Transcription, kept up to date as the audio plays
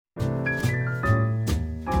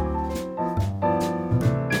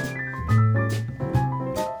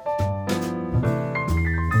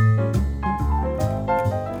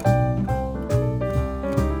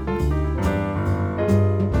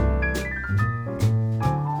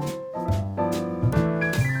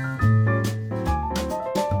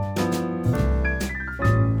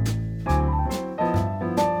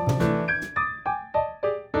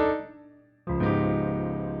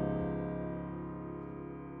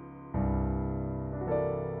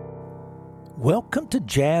Welcome to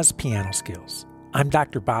Jazz Piano Skills. I'm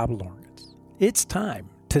Dr. Bob Lawrence. It's time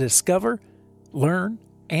to discover, learn,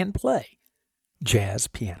 and play jazz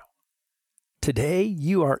piano. Today,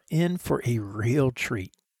 you are in for a real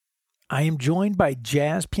treat. I am joined by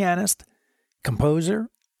jazz pianist, composer,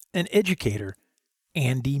 and educator,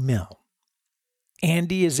 Andy Milne.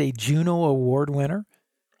 Andy is a Juno Award winner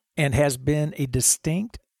and has been a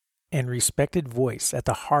distinct and respected voice at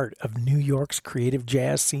the heart of New York's creative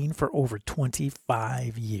jazz scene for over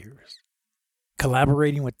 25 years.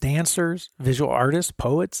 Collaborating with dancers, visual artists,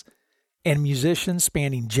 poets, and musicians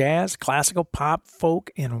spanning jazz, classical, pop,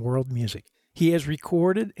 folk, and world music. He has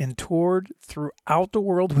recorded and toured throughout the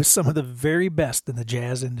world with some of the very best in the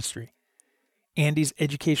jazz industry. Andy's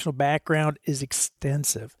educational background is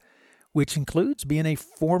extensive, which includes being a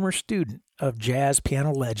former student of jazz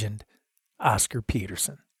piano legend Oscar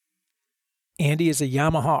Peterson. Andy is a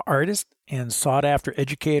Yamaha artist and sought-after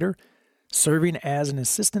educator, serving as an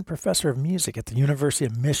assistant professor of music at the University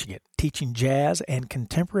of Michigan, teaching jazz and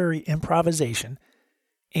contemporary improvisation,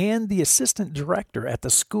 and the assistant director at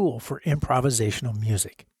the School for Improvisational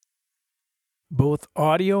Music. Both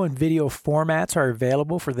audio and video formats are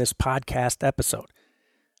available for this podcast episode.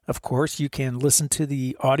 Of course, you can listen to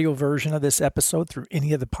the audio version of this episode through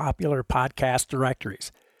any of the popular podcast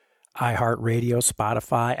directories: iHeartRadio,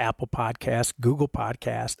 Spotify, Apple Podcasts, Google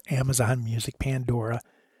Podcasts, Amazon Music, Pandora,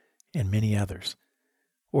 and many others.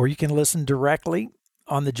 Or you can listen directly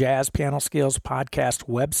on the Jazz Piano Skills podcast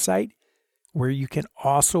website, where you can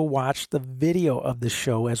also watch the video of the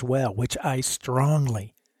show as well, which I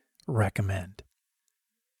strongly recommend.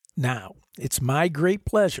 Now, it's my great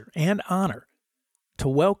pleasure and honor to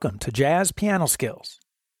welcome to Jazz Piano Skills,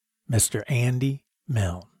 Mr. Andy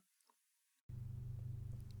Milne.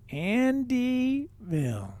 Andy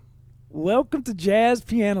Milne, welcome to Jazz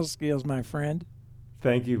Piano Skills, my friend.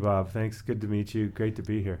 Thank you, Bob. Thanks. Good to meet you. Great to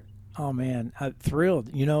be here. Oh, man, I'm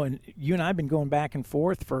thrilled. You know, and you and I have been going back and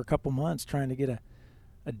forth for a couple months trying to get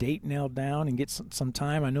a date nailed down and get some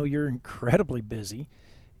time. I know you're incredibly busy,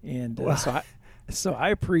 and so I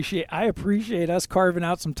appreciate us carving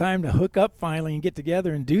out some time to hook up finally and get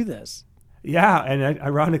together and do this. Yeah, and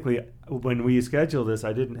ironically, when we scheduled this,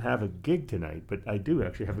 I didn't have a gig tonight, but I do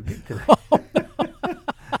actually have a gig tonight.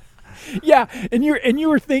 Yeah, and you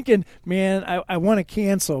were thinking, man, I want to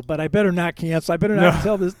cancel, but I better not cancel. I better not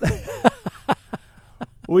tell this.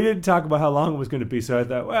 We didn't talk about how long it was going to be, so I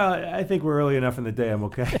thought, well, I think we're early enough in the day. I'm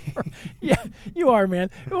okay. Yeah, you are, man.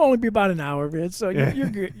 It'll only be about an hour, man. So you're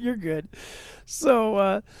good. You're good.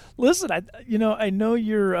 So listen, I know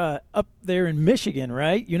you're up there in Michigan,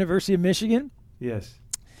 right? University of Michigan. Yes.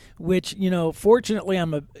 Which, fortunately,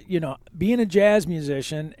 I'm being a jazz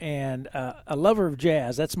musician and a lover of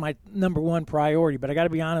jazz. That's my number one priority. But I got to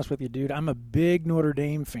be honest with you, dude. I'm a big Notre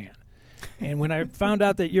Dame fan. And when I found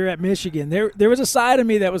out that you're at Michigan, there was a side of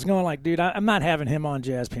me that was going like, dude, I'm not having him on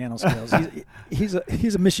Jazz Piano Skills.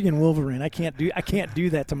 He's a Michigan Wolverine. I can't do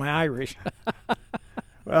that to my Irish.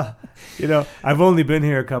 Well, I've only been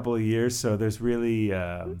here a couple of years, so there's really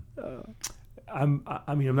I'm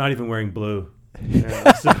not even wearing blue.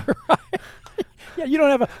 So. Right. Yeah, you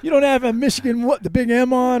don't have a Michigan the big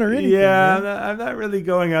M on or anything. Yeah, I'm not really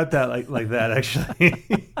going out that like that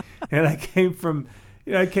actually. And I came from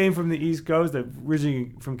the East Coast. I'm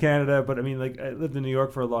originally from Canada, but I lived in New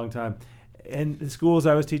York for a long time. And the schools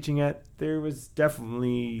I was teaching at, there was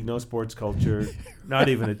definitely no sports culture, not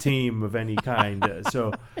even a team of any kind.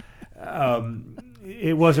 So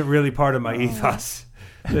it wasn't really part of my ethos.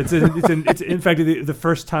 In fact, the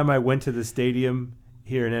first time I went to the stadium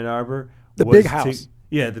here in Ann Arbor, the big house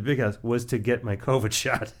was to get my COVID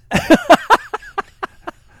shot.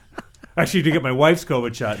 Actually, to get my wife's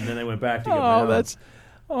COVID shot, and then I went back to get my own.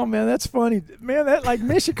 Oh, man, that's funny. Man, that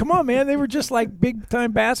Michigan, come on, man. They were just like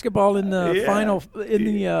big-time basketball in the final, in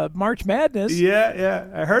the March Madness. Yeah.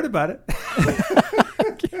 I heard about it.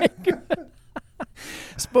 Okay, good.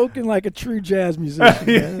 Spoken like a true jazz musician,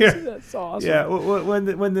 man. That's awesome. Yeah, when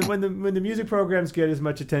the music programs get as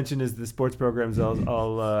much attention as the sports programs,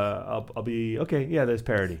 I'll be okay. Yeah, there's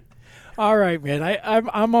parity. All right, man.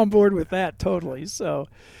 I'm on board with that totally. So.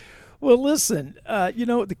 Well, listen,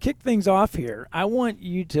 to kick things off here, I want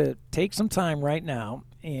you to take some time right now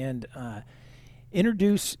and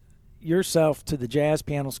introduce yourself to the jazz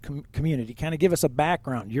piano community. Kind of give us a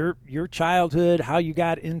background, your childhood, how you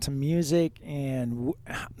got into music, and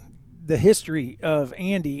the history of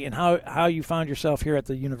Andy and how you found yourself here at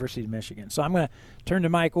the University of Michigan. So I'm going to turn the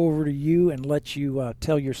mic over to you and let you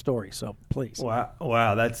tell your story. So please.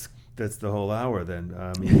 Wow, that's the whole hour then.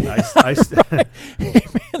 I mean,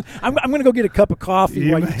 I'm going to go get a cup of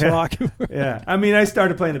coffee while you talk. Yeah. I mean, I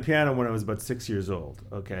started playing the piano when I was about 6 years old.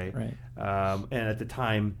 Okay. Right. And at the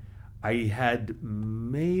time, I had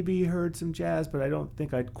maybe heard some jazz, but I don't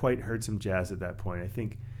think I'd quite heard some jazz at that point. I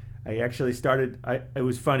think I actually started. It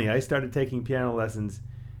was funny. I started taking piano lessons.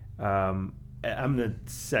 I'm the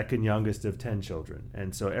second youngest of 10 children,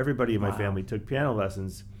 and so everybody in my family took piano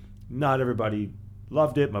lessons. Not everybody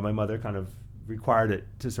loved it, but my mother kind of required it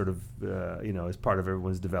to sort of, as part of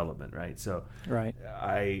everyone's development, right? So, right.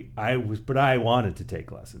 But I wanted to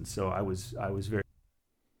take lessons, so I was very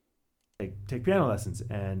take piano lessons,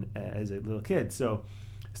 and as a little kid, so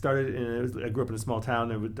started. I grew up in a small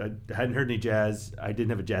town. I hadn't heard any jazz. I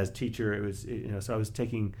didn't have a jazz teacher. It was, so I was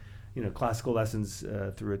taking, classical lessons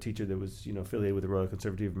through a teacher that was, affiliated with the Royal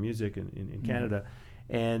Conservative of Music in Canada.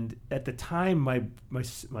 And at the time, my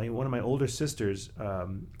one of my older sisters, I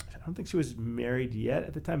don't think she was married yet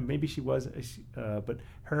at the time. Maybe she was, but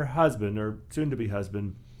her husband, or soon-to-be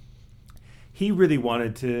husband, he really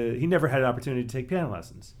wanted to. He never had an opportunity to take piano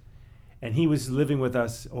lessons, and he was living with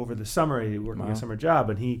us over the summer, working a summer job.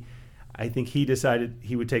 And I think he decided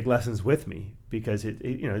he would take lessons with me because it's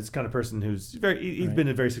the kind of person who's he's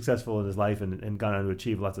been very successful in his life and gone on to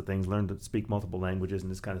achieve lots of things, learned to speak multiple languages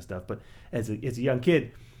and this kind of stuff. But as a young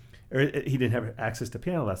kid, he didn't have access to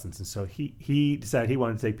piano lessons, and so he decided he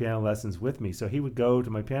wanted to take piano lessons with me. So he would go to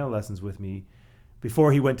my piano lessons with me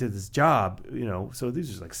before he went to this job. So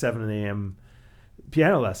these are like 7 a.m.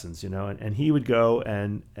 piano lessons, and he would go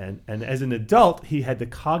and as an adult, he had the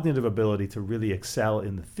cognitive ability to really excel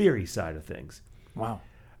in the theory side of things. Wow.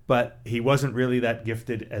 But he wasn't really that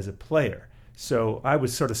gifted as a player. So I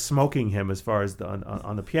was sort of smoking him as far as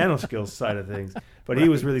on the piano skills side of things, but he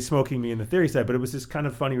was really smoking me in the theory side. But it was this kind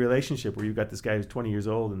of funny relationship where you've got this guy who's 20 years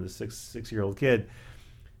old and this six-year-old kid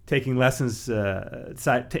taking lessons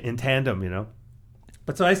in tandem,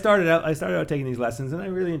 But so I started out taking these lessons, and I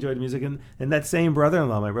really enjoyed music. And that same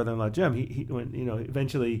my brother-in-law Jim, he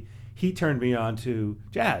eventually he turned me on to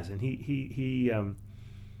jazz, and he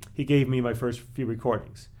gave me my first few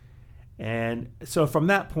recordings. And so from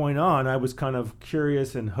that point on, I was kind of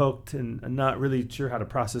curious and hooked, and not really sure how to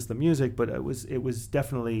process the music, but it was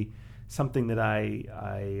definitely something that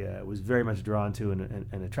I was very much drawn to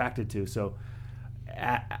and attracted to. So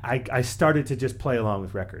I started to just play along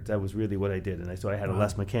with records. That was really what I did. And so I had a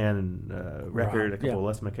Les McCann record, a couple of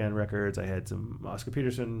Les McCann records. I had some Oscar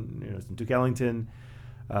Peterson, some Duke Ellington,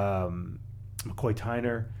 McCoy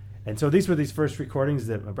Tyner. And so these were these first recordings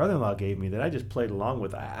that my brother-in-law gave me that I just played along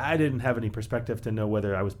with. I didn't have any perspective to know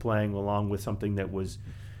whether I was playing along with something that was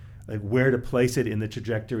like where to place it in the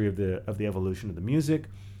trajectory of the evolution of the music,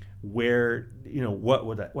 where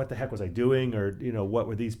what the heck was I doing, or what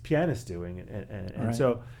were these pianists doing, and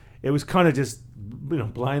so it was kind of just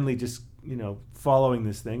blindly just following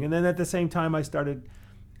this thing. And then at the same time, I started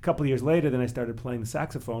a couple of years later. Then I started playing the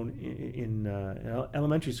saxophone in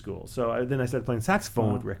elementary school. So then I started playing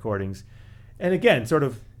saxophone with recordings, and again, sort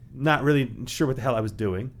of not really sure what the hell I was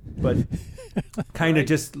doing, but kind of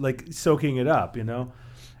just like soaking it up,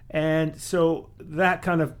 And so that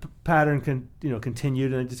kind of pattern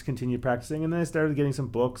continued, and I just continued practicing. And then I started getting some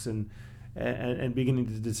books and beginning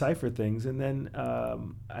to decipher things. And then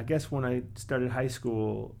I guess when I started high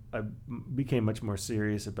school, I became much more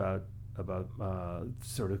serious about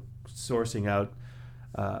sort of sourcing out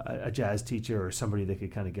a jazz teacher or somebody that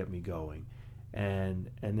could kind of get me going. And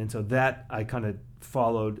then so that I kind of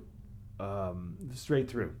followed straight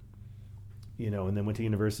through. And then went to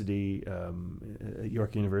university,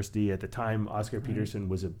 York University. At the time, Oscar Peterson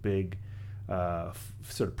was a big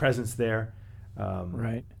sort of presence there.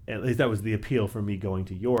 At least that was the appeal for me going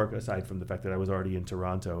to York, aside from the fact that I was already in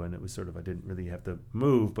Toronto, and it was sort of, I didn't really have to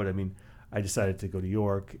move. But I mean, I decided to go to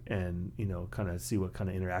York and, kind of see what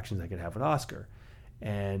kind of interactions I could have with Oscar.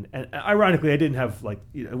 And ironically, I didn't have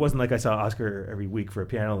it wasn't like I saw Oscar every week for a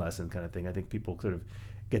piano lesson kind of thing. I think people sort of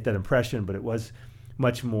get that impression, but it was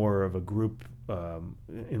much more of a group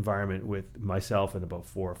environment with myself and about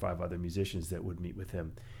 4 or 5 other musicians that would meet with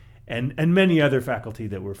him, and many other faculty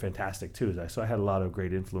that were fantastic too. So I had a lot of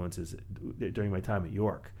great influences during my time at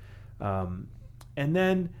York, and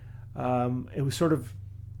then it was sort of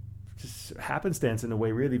just happenstance in a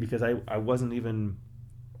way, really, because I wasn't even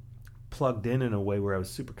plugged in a way where I was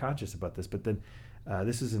super conscious about this. But then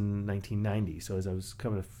this is in 1990, so as I was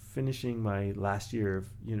kind of finishing my last year of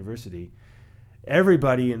university,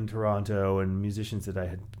 everybody in Toronto and musicians that I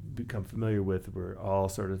had become familiar with were all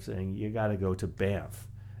sort of saying, you got to go to Banff,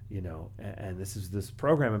 and this is this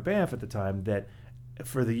program at Banff at the time that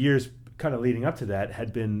for the years kind of leading up to that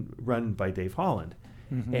had been run by Dave Holland.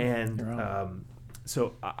 Mm-hmm. And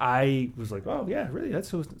so I was like, oh yeah, really, that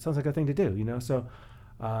sounds like a thing to do, So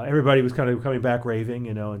everybody was kind of coming back raving,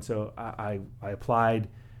 and so I applied,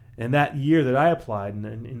 and that year that I applied in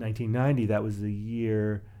 1990, that was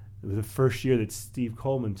the first year that Steve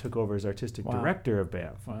Coleman took over as artistic director of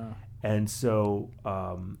Banff. Wow. And so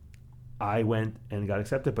I went and got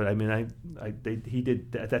accepted, but I mean, he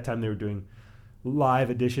did at that time. They were doing live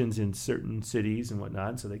editions in certain cities and whatnot,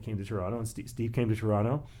 and so they came to Toronto, and Steve came to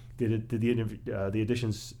Toronto, did the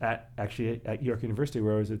editions at York University,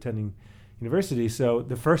 where I was attending university. So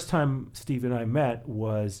the first time Steve and I met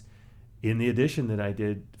was in the edition that I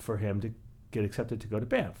did for him to get accepted to go to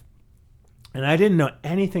Banff, and I didn't know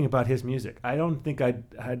anything about his music. I don't think I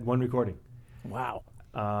had one recording. Wow.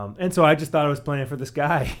 And so I just thought I was playing for this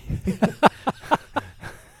guy.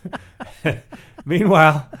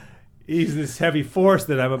 Meanwhile, he's this heavy force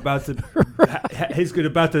that I'm about to. He's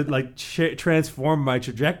about to like transform my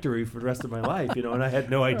trajectory for the rest of my life, And I had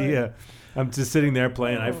no idea. I'm just sitting there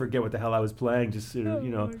playing. I forget what the hell I was playing, just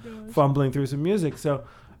fumbling through some music. So.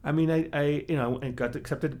 I mean, I got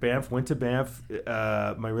accepted to Banff, went to Banff.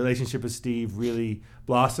 My relationship with Steve really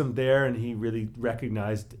blossomed there, and he really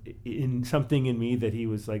recognized in something in me that he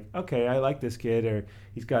was like, okay, I like this kid, or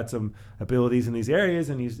he's got some abilities in these areas,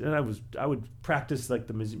 and I would practice like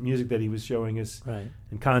the music that he was showing us, right,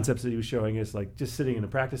 and concepts that he was showing us, like just sitting in a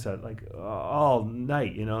practice set like all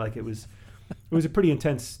night, like it was a pretty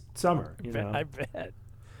intense summer, I bet.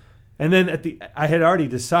 And then I had already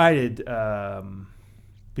decided.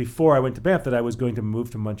 Before I went to Banff, that I was going to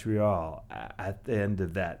move to Montreal at the end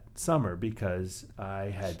of that summer, because I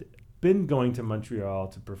had been going to Montreal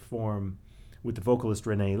to perform with the vocalist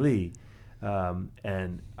Renee Lee.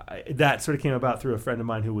 And that sort of came about through a friend of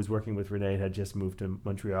mine who was working with Renee and had just moved to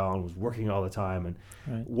Montreal and was working all the time.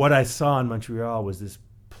 And what I saw in Montreal was this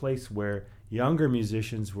place where younger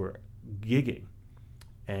musicians were gigging.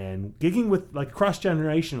 And gigging with like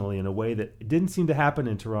cross-generationally in a way that didn't seem to happen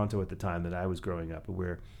in Toronto at the time that I was growing up,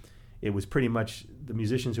 where it was pretty much the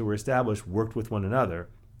musicians who were established worked with one another.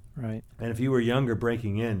 Right. And if you were younger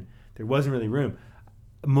breaking in, there wasn't really room.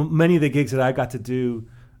 Many of the gigs that I got to do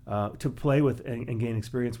to play with and gain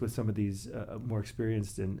experience with some of these more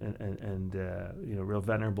experienced and real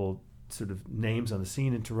venerable sort of names on the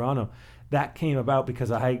scene in Toronto, that came about because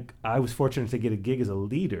I was fortunate to get a gig as a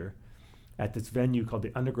leader at this venue called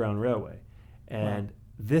the Underground Railway. And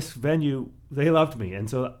this venue, they loved me. And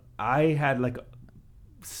so I had like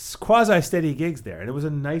quasi-steady gigs there. And it was a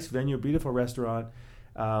nice venue, a beautiful restaurant,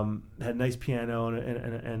 had a nice piano,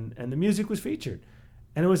 and the music was featured.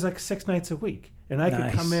 And it was like 6 nights a week. And I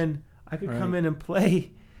could come in, come in and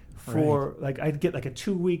play for, like, I'd get like a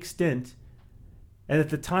 2-week stint. And at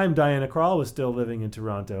the time, Diana Krall was still living in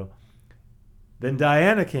Toronto. Then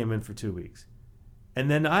Diana came in for 2 weeks. And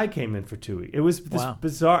then I came in for 2 weeks. It was this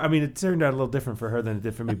bizarre. I mean, it turned out a little different for her than it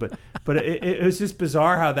did for me, but it was just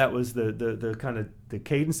bizarre how that was the kind of the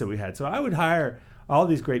cadence that we had. So I would hire all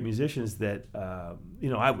these great musicians that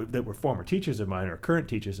that were former teachers of mine or current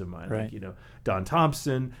teachers of mine, right. like Don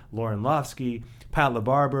Thompson, Lauren Lofsky, Pat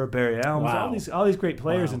LaBarbera, Barry Elms, all these great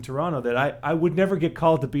players in Toronto that I would never get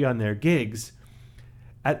called to be on their gigs,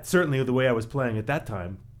 at certainly the way I was playing at that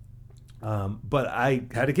time. But I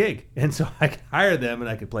had a gig, and so I could hire them, and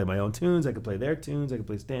I could play my own tunes. I could play their tunes. I could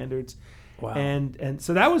play standards, and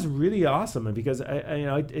so that was really awesome. And because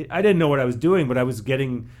I didn't know what I was doing, but I was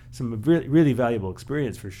getting some really, really valuable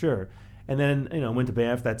experience for sure. And then went to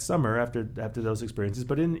Banff that summer after those experiences.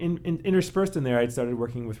 But in interspersed in there, I'd started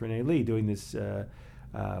working with Renee Lee doing this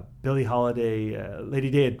Billie Holiday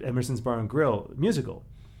Lady Day at Emerson's Bar and Grill musical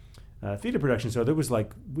theater production. So there was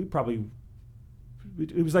like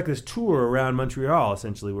it was like this tour around Montreal,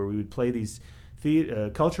 essentially, where we would play these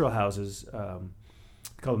cultural houses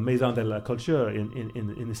called Maison de la Culture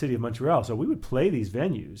in the city of Montreal. So we would play these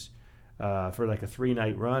venues for like a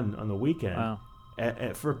 3-night run on the weekend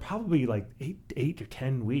for probably like 8 or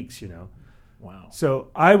 10 weeks, Wow.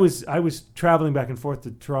 So I was traveling back and forth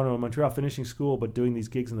to Toronto and Montreal, finishing school, but doing these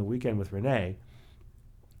gigs on the weekend with Renee.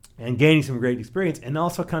 And gaining some great experience, and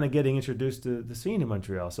also kind of getting introduced to the scene in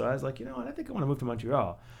Montreal. So I was like, what, I think I want to move to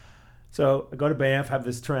Montreal. So I go to Banff, have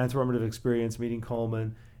this transformative experience, meeting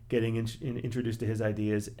Coleman, getting introduced to his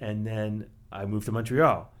ideas, and then I moved to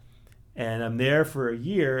Montreal. And I'm there for a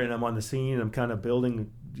year, and I'm on the scene, and I'm kind of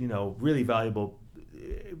building, really valuable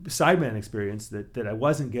sideman experience that I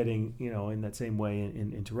wasn't getting, in that same way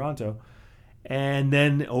in Toronto. And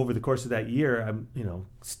then over the course of that year, I'm,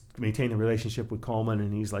 maintained a relationship with Coleman,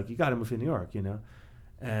 and he's like, "You got to move to New York," And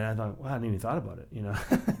I thought, well, I hadn't even thought about it,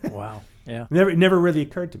 Wow. Yeah. Never really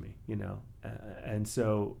occurred to me, And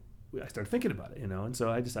so I started thinking about it, and so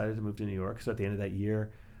I decided to move to New York. So at the end of that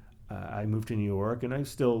year, I moved to New York, and I was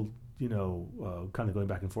still, kind of going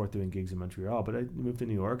back and forth doing gigs in Montreal, but I moved to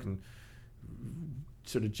New York and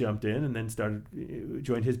sort of jumped in, and then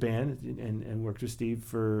joined his band and worked with Steve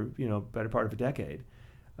for, better part of a decade.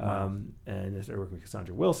 Wow. And I started working with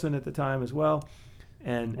Cassandra Wilson at the time as well.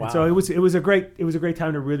 And Wow. so it was a great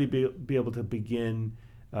time to really be able to begin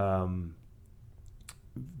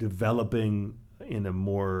developing in a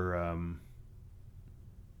more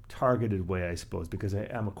targeted way, I suppose, because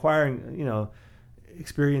I'm acquiring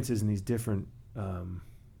experiences in these different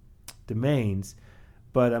domains,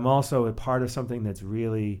 but I'm also a part of something that's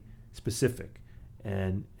really specific,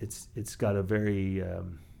 and it's got a very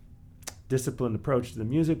disciplined approach to the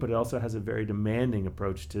music, but it also has a very demanding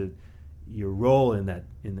approach to your role in that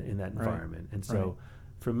environment. And so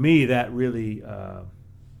for me, that really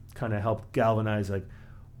kind of helped galvanize like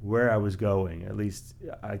where I was going. At least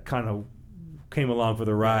I kind of came along for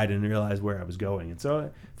the ride and realized where I was going. And so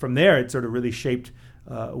from there, it sort of really shaped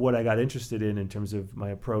what I got interested in terms of my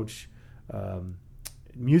approach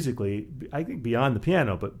musically, I think beyond the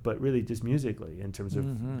piano, but really just musically in terms of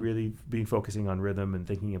really focusing on rhythm and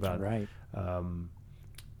thinking about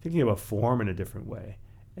form in a different way.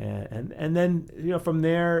 And then from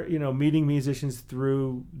there meeting musicians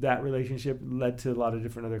through that relationship led to a lot of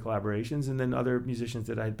different other collaborations, and then other musicians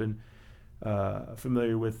that I'd been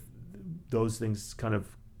familiar with, those things kind of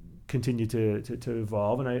continue to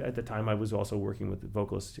evolve. And at the time I was also working with the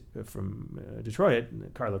vocalist from Detroit,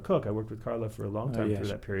 Carla Cook. I worked with Carla for a long time through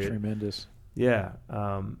that period. Tremendous. Yeah.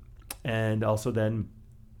 And also then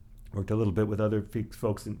worked a little bit with other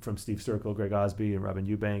folks from Steve Circle, Greg Osby and Robin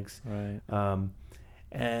Eubanks. Right.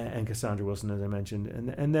 And Cassandra Wilson, as I mentioned.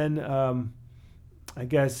 And then I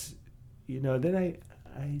guess, then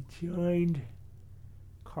I joined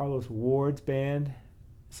Carlos Ward's band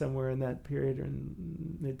somewhere in that period, or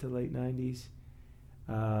in mid to late 90s.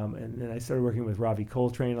 And then I started working with Ravi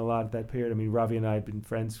Coltrane a lot at that period. I mean, Ravi and I had been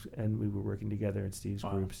friends, and we were working together in Steve's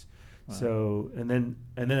groups. Wow. So, and then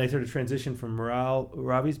I sort of transitioned from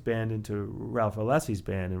Ravi's band into Ralph Alessi's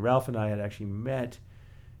band, and Ralph and I had actually met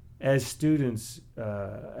as students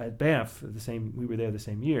at Banff. We were there the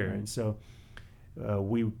same year, and so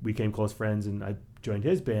we became close friends. And I joined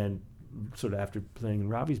his band sort of after playing in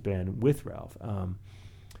Ravi's band with Ralph,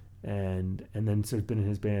 and then sort of been in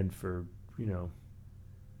his band for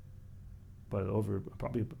but over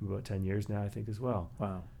probably about 10 years now, I think, as well.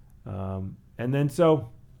 Wow. And then so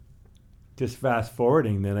just fast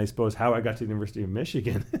forwarding, then I suppose how I got to the University of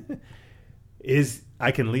Michigan is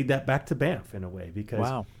I can lead that back to Banff in a way,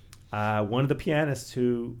 because one of the pianists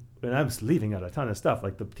who, and I'm leaving out a ton of stuff,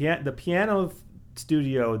 like the piano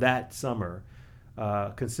studio that summer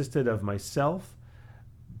consisted of myself,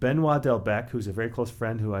 Benoit Delbecq, who's a very close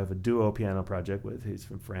friend who I have a duo piano project with. He's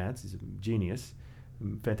from France. He's a genius,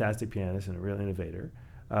 fantastic pianist and a real innovator.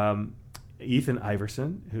 Ethan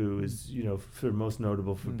Iverson, who is sort of most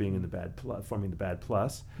notable for being in forming the Bad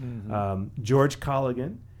Plus. George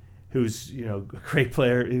Colligan, who's a great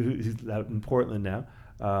player who's out in Portland now,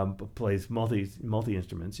 but plays multi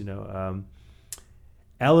instruments.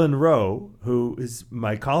 Ellen Rowe, who is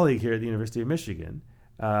my colleague here at the University of Michigan.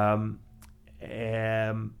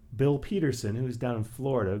 Bill Peterson, who's down in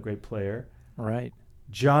Florida, a great player. Right.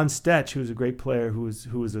 John Stetch, who's a great player, who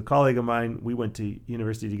was a colleague of mine. We went to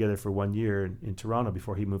university together for 1 year in Toronto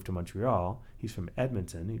before he moved to Montreal. He's from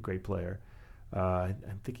Edmonton. He's a great player. I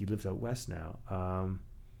think he lives out west now.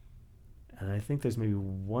 And I think there's maybe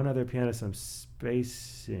one other pianist I'm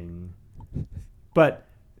spacing. But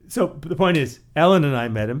so the point is, Ellen and I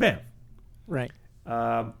met in Banff. Right.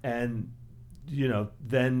 And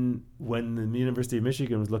then when the University of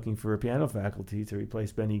Michigan was looking for a piano faculty to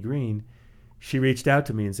replace Benny Green, she reached out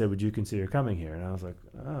to me and said, "Would you consider coming here?" And I was like,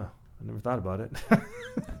 "Oh, I never thought about it."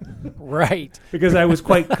 Right. Because I was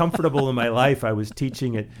quite comfortable in my life. I was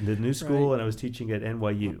teaching at the New School and I was teaching at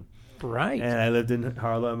NYU. Right. And I lived in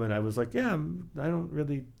Harlem, and I was like, "Yeah, I don't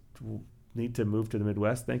really need to move to the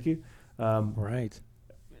Midwest, thank you." Right.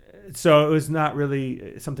 So it was not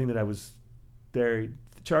really something that I was very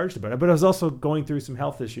charged about it, but I was also going through some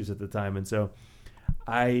health issues at the time, and so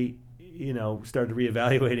I started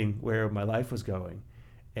reevaluating where my life was going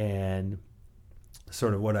and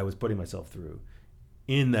sort of what I was putting myself through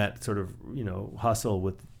in that sort of hustle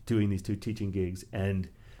with doing these two teaching gigs and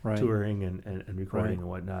touring and recording and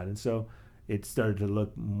whatnot. And so it started to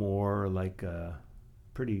look more like a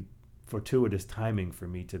pretty fortuitous timing for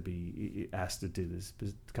me to be asked to do this,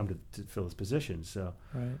 come to fill this position. So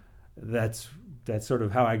that's sort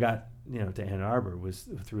of how I got to Ann Arbor, was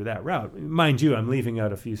through that route. Mind you, I'm leaving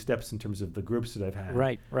out a few steps in terms of the groups that I've had,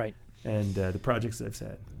 Right. and the projects that I've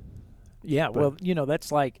had. Yeah, well,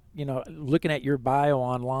 that's like, looking at your bio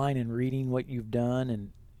online and reading what you've done,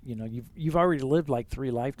 and you've already lived like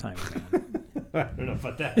 3 lifetimes, man. I don't know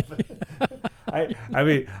about that. I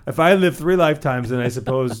mean, if I live 3 lifetimes, then I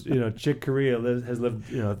suppose Chick Corea has lived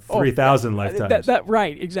 3,000 lifetimes. That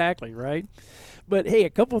right, exactly, right. But hey, a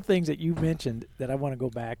couple of things that you mentioned that I want to go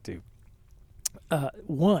back to.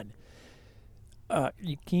 One,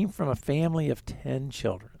 you came from a family of 10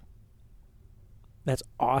 children. That's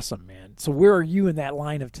awesome, man. So where are you in that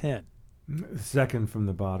line of 10? Second from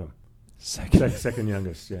the bottom. Second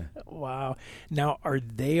youngest, yeah. Wow. Now, are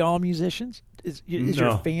they all musicians? Is No.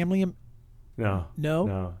 your family? No.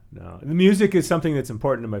 No? No. The music is something that's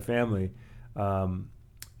important to my family,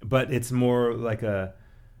 but it's more like a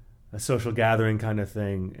social gathering kind of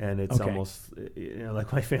thing, and it's almost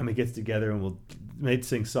like my family gets together and we'll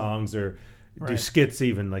sing songs or do skits,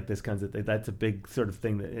 even like this kinds of thing. That's a big sort of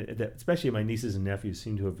thing that especially my nieces and nephews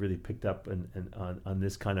seem to have really picked up and on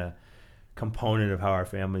this kind of component of how our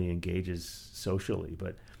family engages socially.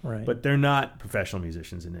 But they're not professional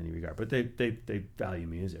musicians in any regard. But they value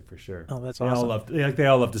music for sure. Oh, that's they awesome. They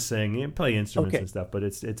all love to sing and play instruments and stuff. But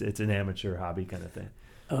it's an amateur hobby kind of thing.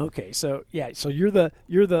 Okay, so you're the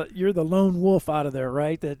lone wolf out of there,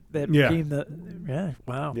 right? That became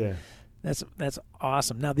wow. Yeah. That's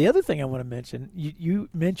awesome. Now, the other thing I want to mention, you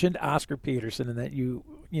mentioned Oscar Peterson, and that you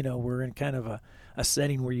were in kind of a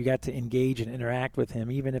setting where you got to engage and interact with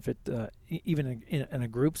him, even if even in a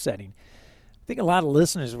group setting. I think a lot of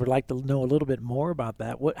listeners would like to know a little bit more about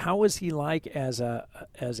that. How was he like as a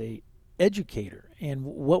educator, and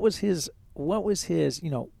what was his?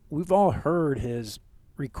 We've all heard his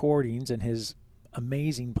recordings and his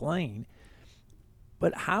amazing playing,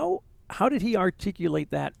 but how did he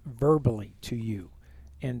articulate that verbally to you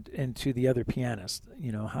and to the other pianists?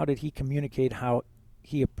 How did he communicate how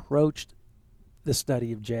he approached the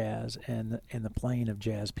study of jazz and the playing of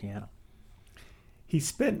jazz piano? He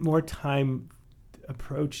spent more time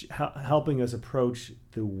helping us approach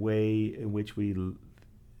the way in which we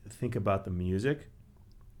think about the music,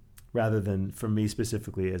 rather than, for me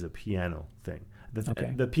specifically, as a piano thing.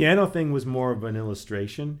 The piano thing was more of an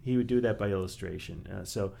illustration. He would do that by illustration.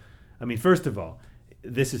 First of all,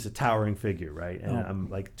 this is a towering figure, right? And I'm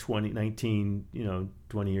like 19,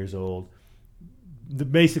 20 years old.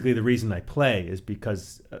 Basically, the reason I play is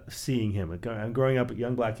because seeing him. I'm growing up a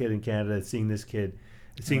young black kid in Canada, seeing this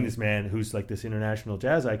man who's like this international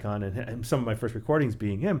jazz icon, and some of my first recordings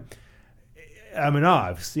being him. I'm in awe.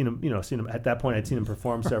 I've seen him at that point. I'd seen him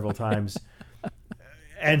perform several times.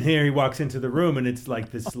 And here he walks into the room, and it's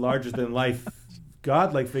like this larger-than-life,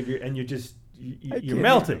 godlike figure, and you're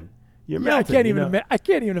melting. You're melting. I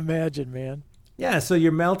can't even imagine, man. Yeah, so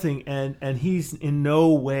you're melting, and he's in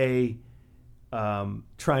no way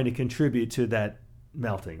trying to contribute to that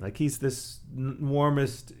melting. Like, he's this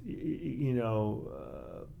warmest,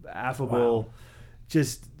 affable,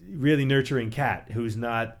 just really nurturing cat who's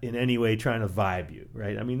not in any way trying to vibe you,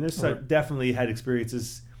 right? I mean, definitely had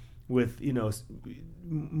experiences with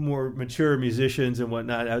more mature musicians and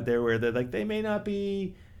whatnot out there where they're like, they may not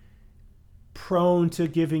be prone to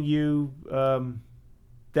giving you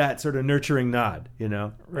that sort of nurturing nod,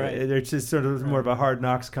 right? They're just sort of more of a hard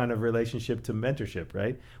knocks kind of relationship to mentorship,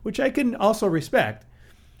 right? Which I can also respect.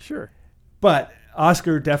 Sure. But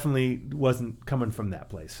Oscar definitely wasn't coming from that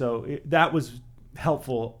place. So that was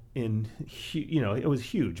helpful it was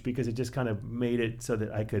huge because it just kind of made it so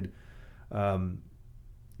that I could,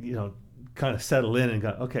 kind of settle in and go,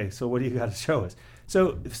 okay, so what do you got to show us?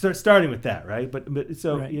 So starting with that, right? But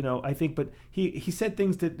I think, but he said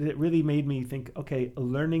things that really made me think, okay,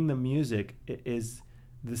 learning the music is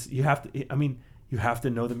this. You have to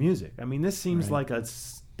know the music. I mean, this seems like a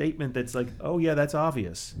statement that's like, oh yeah, that's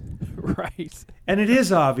obvious, right? And it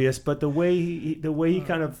is obvious, but the way he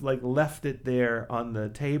kind of like left it there on the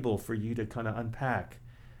table for you to kind of unpack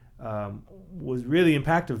was really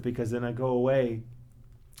impactful, because then I go away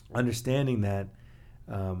understanding that,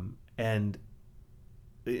 but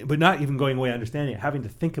not even going away understanding it, having to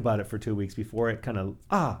think about it for 2 weeks before it kind of,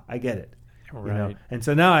 I get it. Right. And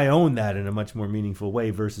so now I own that in a much more meaningful way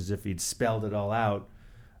versus if he'd spelled it all out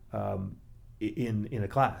in a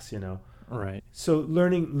class, Right. So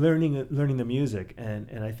learning the music,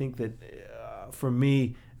 and I think that for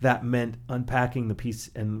me that meant unpacking the piece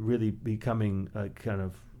and really becoming kind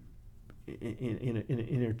of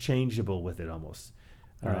interchangeable with it almost.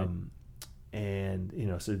 Right. and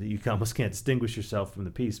so that you almost can't distinguish yourself from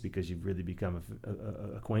the piece because you've really become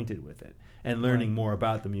acquainted with it and learning more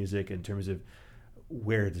about the music in terms of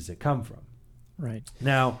where does it come from. Right.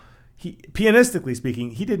 Now, pianistically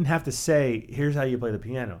speaking, he didn't have to say, here's how you play the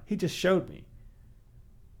piano. He just showed me.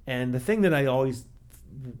 And the thing that I always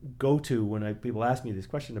go to when people ask me this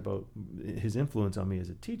question about his influence on me as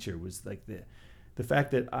a teacher was like the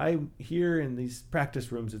fact that I'm here in these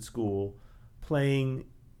practice rooms at school playing,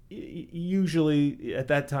 usually at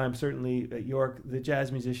that time, certainly at York, the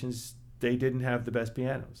jazz musicians, they didn't have the best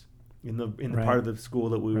pianos in the right. part of the school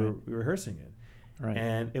that we were rehearsing in. Right.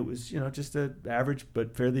 And it was, just an average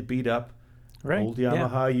but fairly beat up old yeah.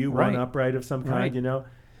 Yamaha U1 right. upright of some kind,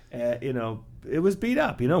 right. It was beat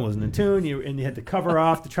up, it wasn't in tune, and you had to cover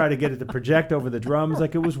off to try to get it to project over the drums.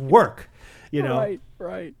 Like, it was work, Right.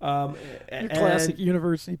 Your classic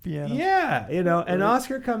university piano. Yeah, and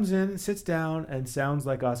Oscar comes in and sits down and sounds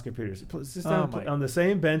like Oscar Peterson. Sits down on the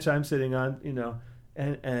same bench I'm sitting on,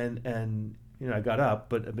 and I got up,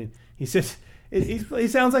 but I mean, he sits. He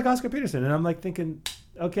sounds like Oscar Peterson, and I'm like thinking,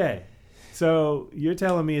 okay, so you're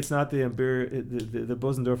telling me it's not the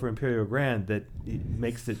Bosendorfer Imperial Grand that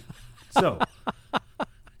makes it so?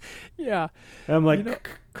 Yeah. And I'm like,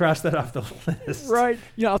 cross that off the list. Right.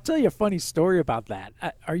 I'll tell you a funny story about that.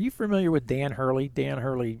 Are you familiar with Dan Hurley? Dan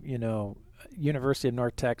Hurley, University of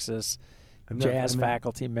North Texas, jazz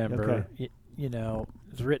faculty member. Okay.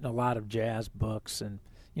 Has written a lot of jazz books and,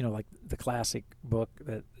 like the classic book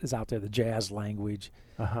that is out there, The Jazz Language.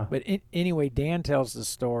 Uh-huh. But anyway, Dan tells the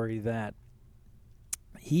story that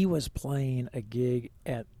he was playing a gig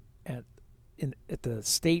at the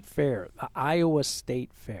state fair, the Iowa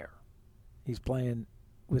State Fair. He's playing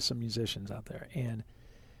with some musicians out there, and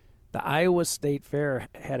the Iowa State Fair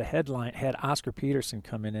had Oscar Peterson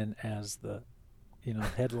coming in as the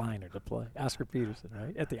headliner to play. Oscar Peterson,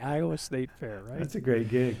 right, at the Iowa State Fair, right? That's a great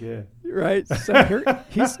gig, yeah. Right. So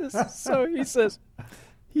he says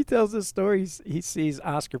he tells this story. He sees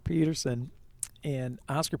Oscar Peterson, and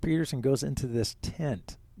Oscar Peterson goes into this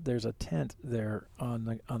tent. There's a tent there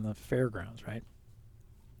on the fairgrounds, right?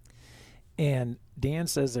 And Dan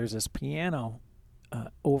says there's this piano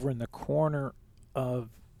over in the corner of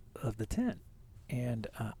the tent, and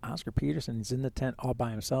Oscar Peterson is in the tent all by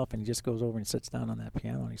himself, and he just goes over and sits down on that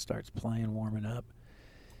piano and he starts playing, warming up.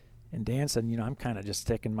 And Dan said, I'm kind of just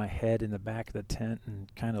sticking my head in the back of the tent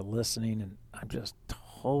and kind of listening, and I'm just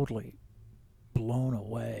totally blown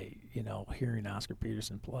away, hearing Oscar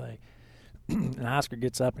Peterson play. And Oscar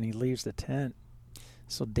gets up and he leaves the tent.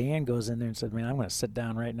 So Dan goes in there and said, man, I'm going to sit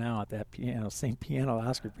down right now at that piano, same piano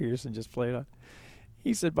Oscar Peterson just played on.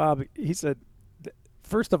 He said, Bob,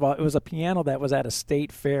 first of all, it was a piano that was at a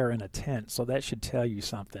state fair in a tent, so that should tell you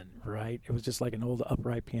something, right? It was just like an old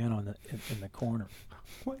upright piano in the corner.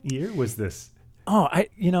 What year was this? Oh, I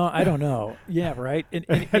don't know. Yeah, right? And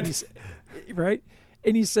right?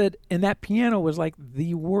 And he said, and that piano was like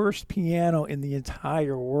the worst piano in the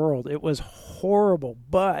entire world. It was horrible,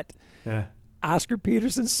 but Oscar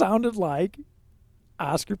Peterson sounded like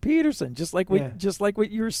Oscar Peterson, just like what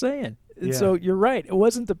you were saying. And so you're right. It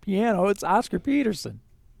wasn't the piano; it's Oscar Peterson.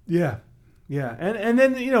 Yeah, and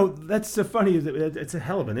then that's so funny. It's a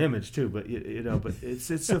hell of an image too, but but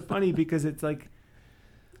it's so funny because it's like,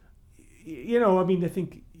 I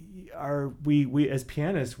think we as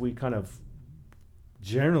pianists we kind of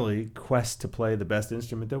generally quest to play the best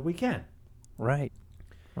instrument that we can. Right.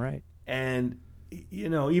 And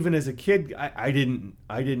even as a kid, I didn't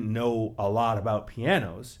know a lot about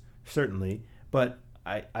pianos, certainly, but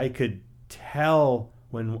I could tell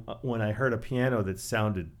when I heard a piano that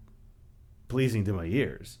sounded pleasing to my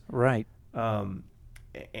ears. Right. And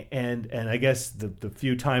I guess the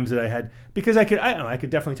few times that I had, because I could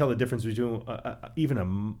definitely tell the difference between even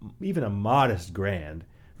a modest grand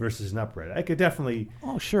versus an upright. I could definitely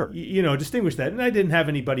distinguish that, and I didn't have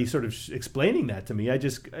anybody sort of explaining that to me. I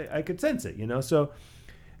could sense it, so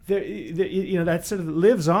there, that sort of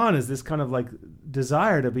lives on as this kind of like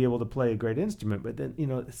desire to be able to play a great instrument. But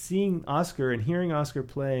then seeing Oscar and hearing Oscar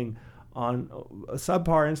playing on a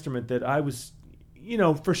subpar instrument that I was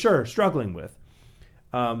for sure struggling with,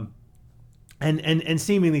 and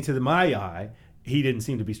seemingly to my eye, he didn't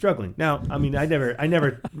seem to be struggling. Now, I mean, I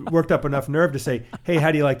never worked up enough nerve to say, "Hey,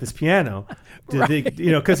 how do you like this piano?"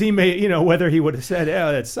 Because he may, whether he would have said,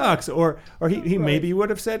 "Oh, that sucks," or he maybe would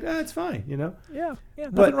have said, "It's fine," Yeah,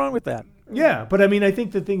 nothing wrong with that. Yeah, but I mean, I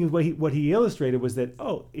think the thing is what he illustrated was that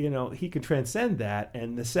he could transcend that,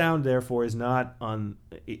 and the sound therefore is not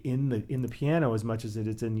in the piano as much as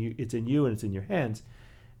it's in you. It's in you and it's in your hands.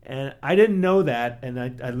 And I didn't know that, and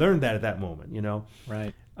I learned that at that moment.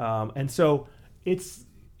 Right. And so. It's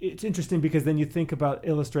it's interesting because then you think about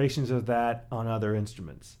illustrations of that on other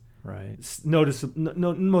instruments. Right.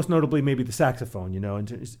 Most notably maybe the saxophone,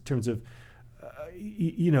 in terms of,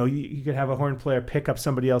 you could have a horn player pick up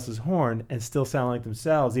somebody else's horn and still sound like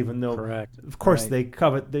themselves, even though, correct. Of course, right.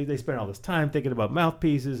 they spend all this time thinking about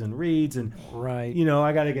mouthpieces and reeds and, right.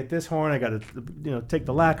 I got to get this horn, I got to, take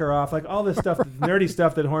the lacquer off, like all this stuff, nerdy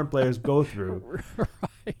stuff that horn players go through.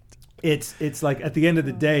 Right. It's like at the end of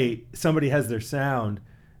the day, somebody has their sound.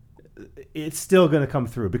 It's still going to come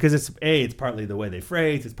through because it's partly the way they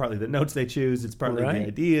phrase, it's partly the notes they choose, it's partly right. the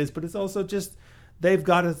ideas, but it's also just they've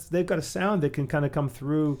got a sound that can kind of come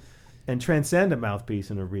through and transcend a mouthpiece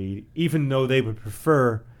and a reed, even though they would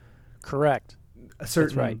prefer correct a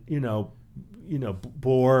certain right.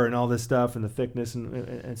 bore and all this stuff and the thickness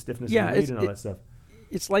and stiffness of the reed and all that stuff.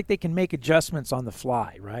 It's like they can make adjustments on the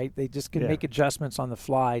fly, right? They just can make adjustments on the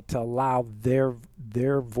fly to allow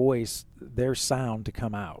their voice, their sound to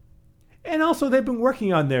come out. And also, they've been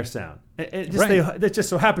working on their sound. It just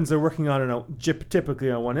so happens they're working on it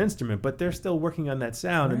typically on one instrument, but they're still working on that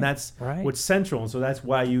sound, and that's what's central. And so that's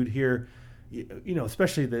why you'd hear,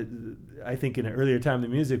 especially I think in an earlier time in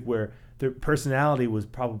the music where their personality was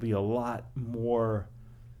probably a lot more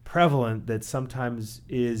prevalent that sometimes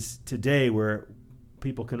is today, where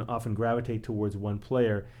people can often gravitate towards one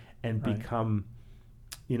player and become,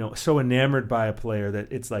 so enamored by a player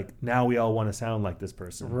that it's like now we all want to sound like this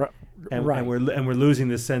person, and we're losing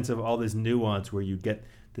this sense of all this nuance where you get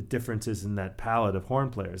the differences in that palette of horn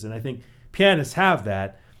players. And I think pianists have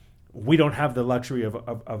that. We don't have the luxury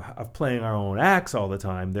of playing our own acts all the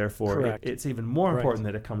time. Therefore, it's even more important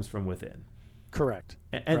that it comes from within. Correct.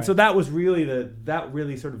 And so that was really that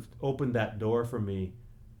really sort of opened that door for me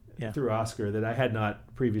through Oscar that I had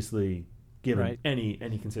not previously given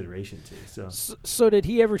any consideration to. So did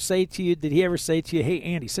he ever say to you, hey,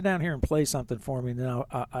 Andy, sit down here and play something for me, and then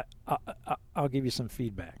I'll give you some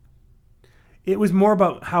feedback? It was more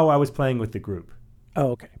about how I was playing with the group.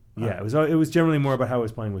 Oh, okay. Yeah, it was generally more about how I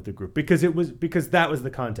was playing with the group because that was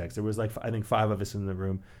the context. There was I think 5 of us in the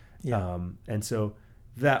room. Yeah. And so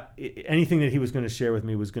that anything that he was going to share with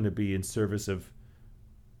me was going to be in service of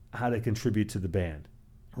how to contribute to the band.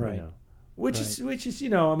 Right. Which is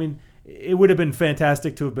I mean, it would have been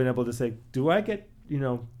fantastic to have been able to say, do I get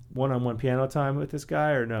one-on-one piano time with this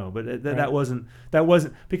guy or no? But that wasn't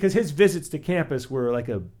because his visits to campus were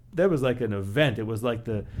there was like an event. It was like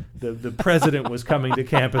the president was coming to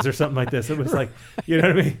campus or something like this. It was like, you know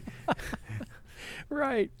what I mean?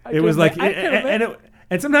 Right. It was like, and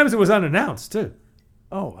sometimes it was unannounced too.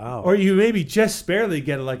 Oh wow! Or you maybe just barely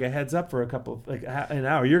get a heads up for an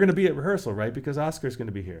hour. You're going to be at rehearsal, right? Because Oscar's going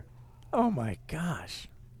to be here. Oh my gosh!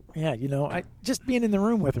 Yeah, I just being in the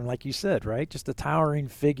room with him, like you said, right? Just a towering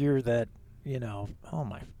figure that oh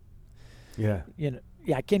my. Yeah.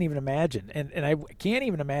 Yeah, I can't even imagine, and I can't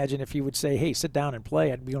even imagine if he would say, "Hey, sit down and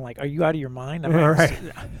play." I'd be like, "Are you out of your mind?" All right.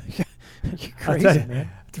 You're crazy,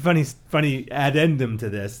 man. It's a funny addendum to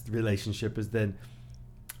this relationship is then.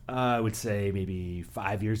 I would say maybe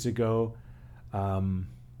 5 years ago, 4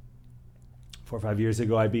 or 5 years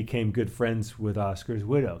ago, I became good friends with Oscar's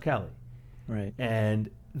widow, Kelly. Right. And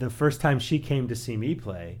the first time she came to see me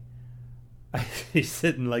play, she's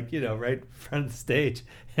sitting right in front of the stage,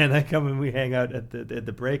 and I come and we hang out at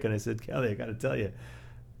the break, and I said, Kelly, I got to tell you, I'm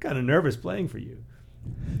kind of nervous playing for you.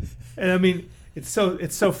 And I mean, it's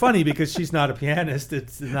so funny because she's not a pianist;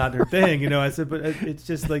 it's not her thing, I said, but it's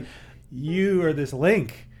just like you are this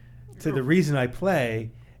link to the reason I play,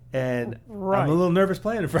 and I'm a little nervous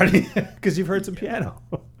playing in front of you because you've heard some piano.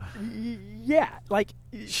 Yeah,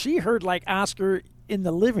 she heard Oscar in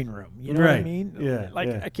the living room. You know what I mean? Yeah.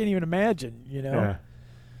 I can't even imagine. Yeah.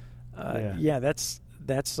 That's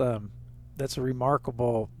a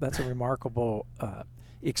remarkable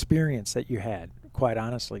experience that you had. Quite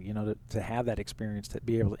honestly, to have that experience, to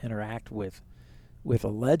be able to interact with a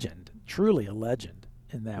legend, truly a legend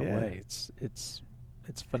in that way.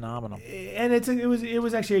 It's phenomenal, and it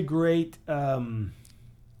was actually a great kind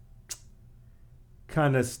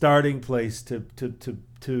of starting place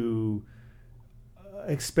to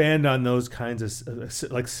expand on those kinds of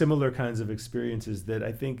similar kinds of experiences that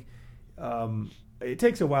I think it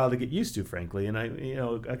takes a while to get used to, frankly. And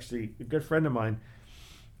actually a good friend of mine,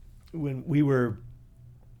 when we were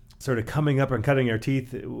sort of coming up and cutting our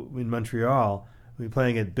teeth in Montreal. We were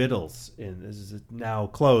playing at Biddle's, and this is now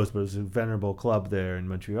closed, but it was a venerable club there in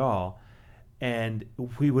Montreal. And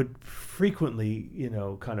we would frequently,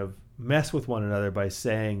 kind of mess with one another by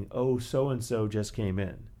saying, "Oh, so and so just came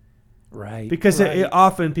in," right? Because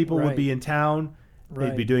often people would be in town,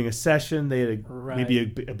 They'd be doing a session. They had Right. maybe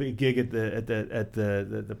a big gig at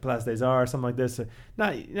the Place des Arts or something like this.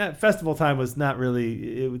 Not festival time was not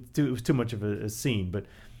really. It was too much of a scene,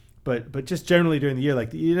 but just generally during the year,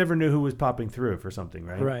 like you never knew who was popping through for something,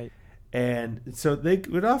 right? Right. And so they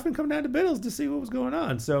would often come down to Biddle's to see what was going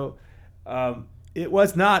on. So it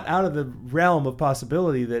was not out of the realm of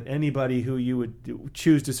possibility that anybody who you would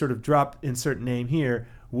choose to sort of drop insert name here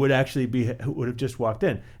would have just walked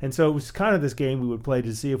in. And so it was kind of this game we would play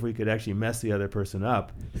to see if we could actually mess the other person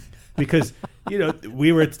up, because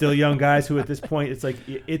we were still young guys who at this point it's like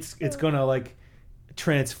it's gonna like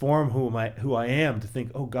transform who I am to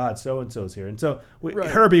think, oh God, so and so's here. And so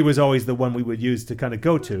Herbie was always the one we would use to kind of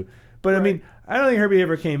go to. But I mean, I don't think Herbie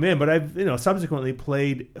ever came in, but I've subsequently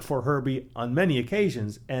played for Herbie on many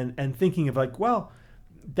occasions, and thinking of like, well,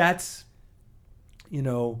 that's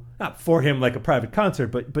not for him like a private concert,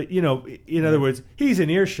 but in other words, he's in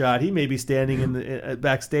earshot. He may be standing in the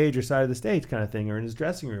backstage or side of the stage kind of thing, or in his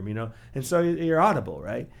dressing room, and so you're audible,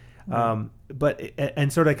 right?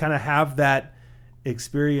 And sort of kind of have that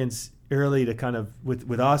experience early to kind of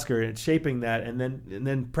with Oscar and shaping that, and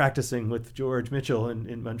then practicing with George Mitchell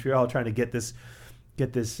in Montreal, trying to get this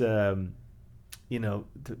to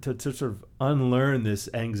sort of unlearn this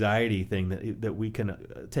anxiety thing that we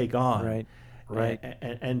can take on, right,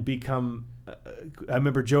 and become. I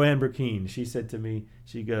remember Joanne Burkeen. She said to me,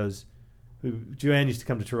 she goes, Joanne used to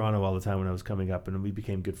come to Toronto all the time when I was coming up, and we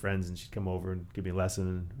became good friends. And she'd come over and give me a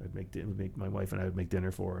lesson, and I'd make my wife and I would make dinner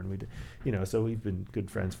for her, and we'd, so we've been good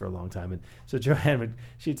friends for a long time. And so Joanne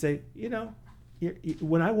she'd say,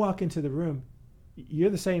 when I walk into the room, you're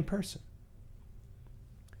the same person.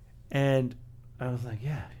 And I was like,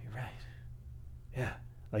 yeah, you're right. Yeah.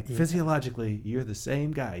 Like physiologically, you're the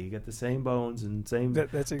same guy. You got the same bones and same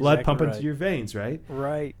blood pumping through your veins, right?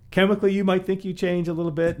 Right. Chemically, you might think you change a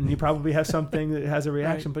little bit, and you probably have something that has a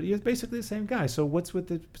reaction, but you're basically the same guy. So what's with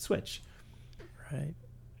the switch? Right.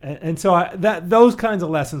 And so those kinds of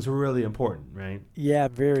lessons were really important, right? Yeah,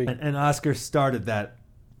 very. And Oscar started that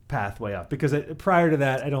pathway up, because prior to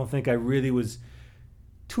that, I don't think I really was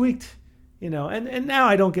tweaked. And now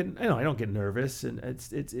I don't get nervous, and it's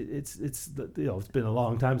been a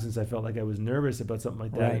long time since I felt like I was nervous about something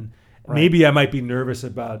like that. Right. And maybe I might be nervous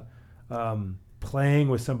about playing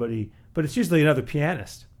with somebody, but it's usually another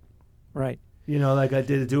pianist. Right. Like I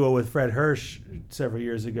did a duo with Fred Hirsch several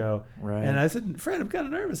years ago. Right. And I said, Fred, I'm kind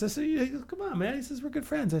of nervous. I said, he goes, come on, man. He says, we're good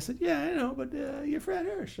friends. I said, yeah, I know, but you're Fred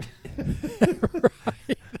Hirsch.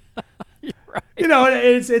 Right.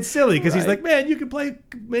 It's silly, because he's like, man, you can play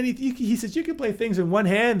he says, you can play things in one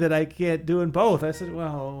hand that I can't do in both. I said,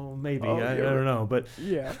 well, maybe. I don't know. But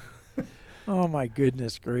yeah. Oh, my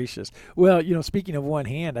goodness gracious. Well, speaking of one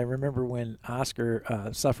hand, I remember when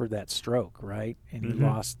Oscar suffered that stroke, right? And he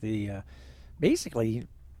lost basically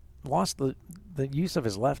lost the use of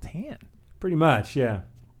his left hand. Pretty much, yeah.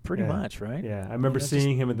 Pretty much, right? Yeah. I remember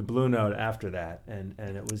seeing him at the Blue Note after that, and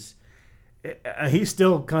it was... he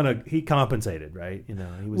still he compensated, right? He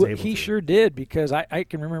was able to. He sure did, because I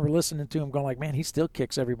can remember listening to him going like, man, he still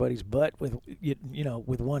kicks everybody's butt with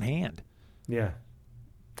one hand. Yeah.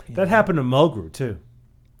 That happened to Mulgrew too.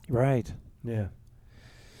 Right. Yeah.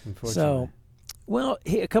 Unfortunately. So, well,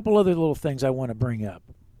 a couple other little things I want to bring up.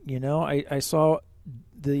 I saw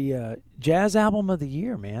the Jazz Album of the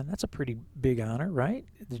Year, man. That's a pretty big honor, right?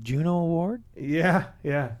 The Juno Award. Yeah.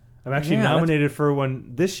 I'm actually nominated for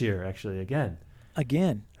one this year, actually, again.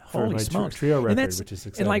 Holy smokes! Trio record, which is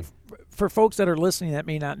exciting. And like for folks that are listening that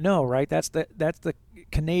may not know, right? That's the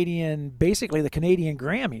Canadian, basically the Canadian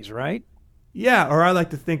Grammys, right? Yeah, or I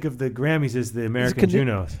like to think of the Grammys as the American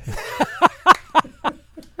Junos.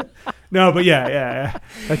 No, but yeah.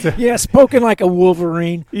 That's spoken like a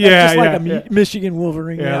Wolverine. Yeah, just like a Michigan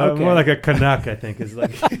Wolverine. Yeah, okay. More like a Canuck, I think, is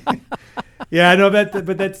like. Yeah, no, but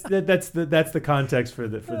that's the context for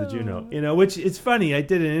the Juno. Which it's funny. I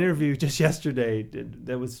did an interview just yesterday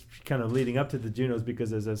that was kind of leading up to the Junos,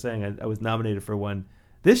 because, as I was saying, I was nominated for one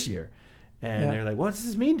this year, and they're like, "What does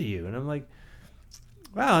this mean to you?" And I'm like,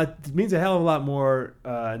 "Well, it means a hell of a lot more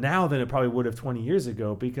now than it probably would have 20 years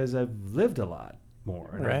ago, because I've lived a lot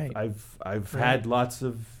more. And right. I've had lots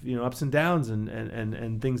of ups and downs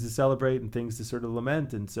and things to celebrate and things to sort of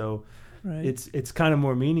lament, and so." Right. It's kind of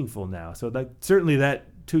more meaningful now. So certainly that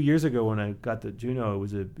 2 years ago when I got the Juno, it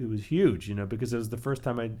was huge, because it was the first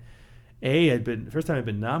time I'd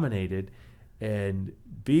been nominated, and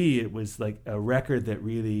B, it was like a record that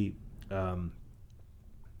really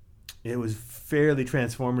it was fairly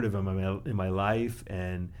transformative in my life,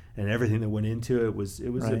 and everything that went into it was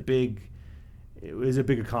right. a big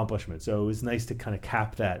accomplishment. So it was nice to kind of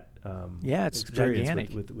cap that Yeah, it's experience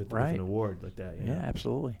gigantic. with Right. an award like that. You Yeah, know?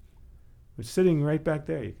 absolutely. It's sitting right back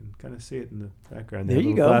there. You can kind of see it in the background. There That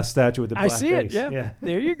you little go. glass statue with the I black see it. base. Yeah.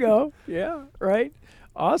 There you go. Yeah. Right.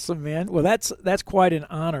 Awesome, man. Well, that's quite an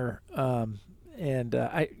honor. And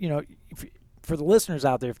for the listeners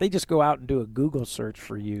out there, if they just go out and do a Google search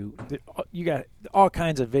for you, you got all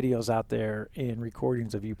kinds of videos out there and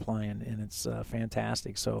recordings of you playing, and it's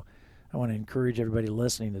fantastic. So I want to encourage everybody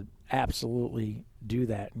listening to absolutely do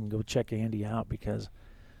that and go check Andy out, because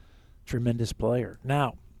tremendous player.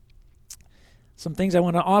 Now, some things I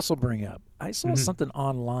want to also bring up. I saw something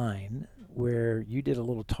online where you did a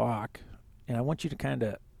little talk, and I want you to kind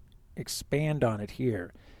of expand on it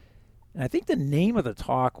here. And I think the name of the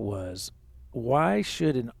talk was, "Why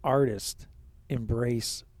Should an Artist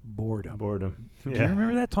Embrace Boredom?" Boredom. Do you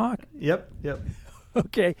remember that talk? Yep.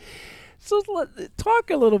 Okay. So talk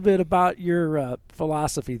a little bit about your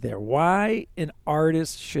philosophy there. Why an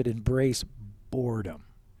artist should embrace boredom?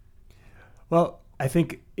 Well, I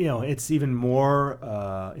think, it's even more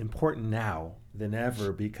important now than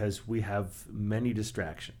ever, because we have many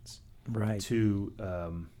distractions. Right.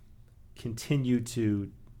 To continue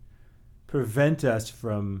to prevent us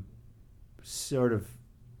from sort of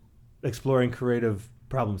exploring creative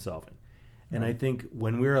problem solving. And I think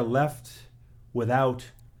when we're left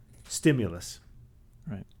without stimulus,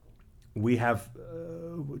 right, we have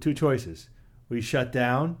two choices. We shut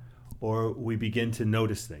down, or we begin to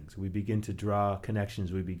notice things. We begin to draw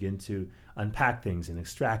connections. We begin to unpack things and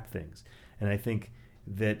extract things. And I think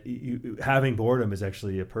that having boredom is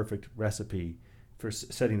actually a perfect recipe for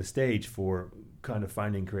setting the stage for kind of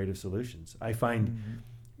finding creative solutions. I find,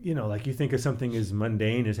 like you think of something as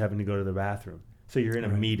mundane as having to go to the bathroom. So you're in a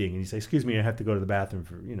meeting and you say, "Excuse me, I have to go to the bathroom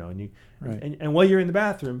for," and while you're in the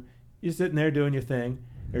bathroom, you're sitting there doing your thing,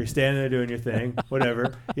 or you're standing there doing your thing,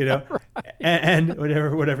 whatever, and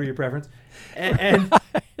whatever your preference.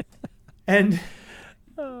 And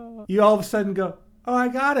you all of a sudden go, "Oh, I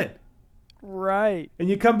got it." Right. And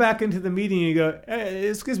you come back into the meeting and you go, "Hey,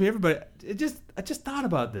 excuse me, everybody, I just thought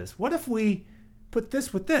about this. What if we put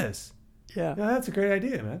this with this?" Yeah. That's a great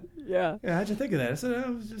idea, man. Yeah. How'd you think of that? I said, I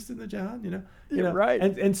was just in the John, Right.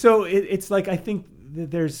 And so it's like, I think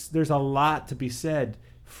that there's a lot to be said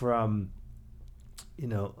from,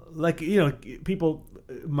 people,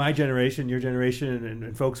 my generation, your generation,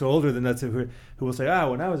 and folks older than us who will say,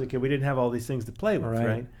 when I was a kid, we didn't have all these things to play with,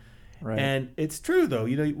 right? Right. And it's true, though.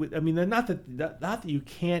 Not that you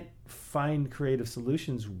can't find creative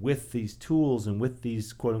solutions with these tools and with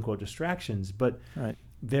these quote unquote distractions, but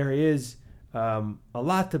there is a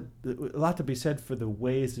lot to be said for the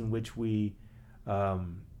ways in which we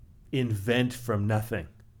invent from nothing,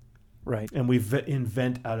 right? And we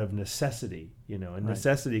invent out of necessity, and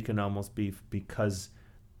necessity can almost be because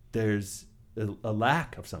there's a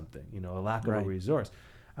lack of something, a lack of a resource.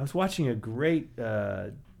 I was watching a great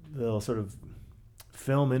little sort of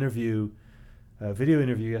video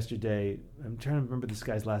interview yesterday. I'm trying to remember this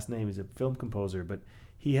guy's last name. He's a film composer, but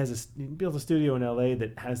he built a studio in LA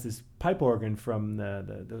that has this pipe organ from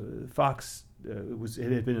the Fox.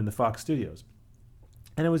 It had been in the Fox studios,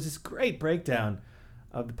 and it was this great breakdown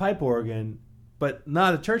of the pipe organ, but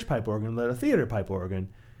not a church pipe organ, but a theater pipe organ,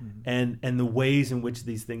 and the ways in which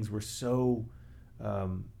these things were so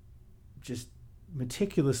just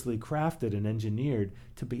meticulously crafted and engineered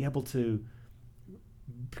to be able to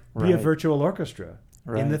be a virtual orchestra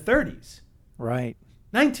in the 30s, right?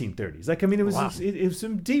 1930s. It was it was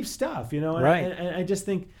some deep stuff, And I just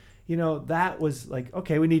think, that was like,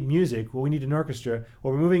 okay, we need music. Well, we need an orchestra.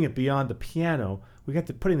 Well, we're moving it beyond the piano. We got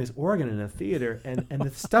to putting this organ in a theater, and the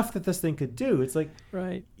stuff that this thing could do. It's like,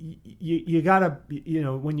 you gotta,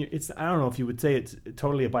 when you, it's, I don't know if you would say it's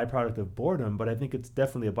totally a byproduct of boredom, but I think it's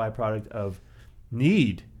definitely a byproduct of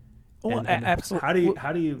need. Well, absolutely.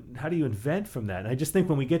 How do you invent from that? And I just think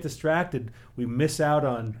when we get distracted, we miss out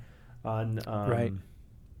on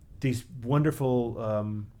these wonderful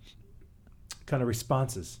kind of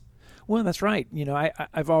responses. Well, that's right.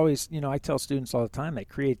 I've always, I tell students all the time that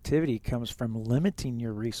creativity comes from limiting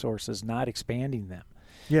your resources, not expanding them.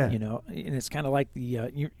 Yeah. And it's kind of like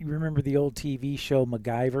you remember the old TV show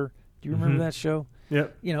MacGyver? Do you remember that show? Yeah.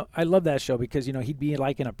 I love that show because, he'd be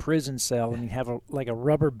like in a prison cell and he'd have a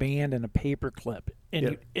rubber band and a paper clip.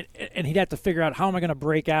 And and he'd have to figure out, how am I going to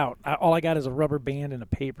break out? All I got is a rubber band and a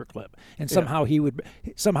paper clip. And somehow he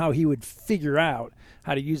would figure out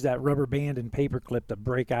how to use that rubber band and paper clip to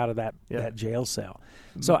break out of that jail cell.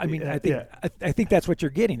 So, I think that's what you're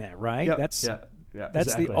getting at, right? Yep. That's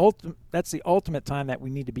exactly. the ultimate time that we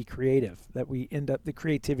need to be creative, that we end up, the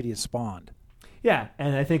creativity is spawned. Yeah,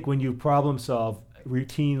 and I think when you problem solve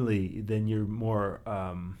routinely, then you're more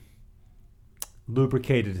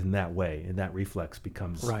lubricated in that way, and that reflex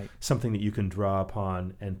becomes Right. something that you can draw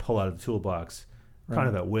upon and pull out of the toolbox kind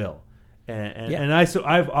of Right. at will. And Yeah. and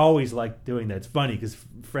I've always liked doing that. It's funny because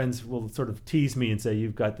friends will sort of tease me and say,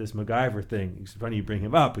 "You've got this MacGyver thing." It's funny you bring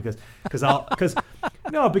him up because I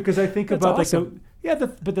think That's about awesome.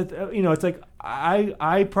 it's like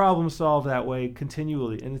I problem solve that way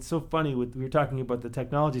continually, and it's so funny. We were talking about the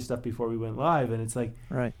technology stuff before we went live, and it's like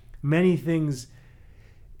Right. many things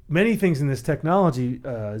in this technology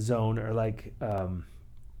zone are like,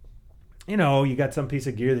 you got some piece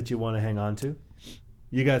of gear that you want to hang on to.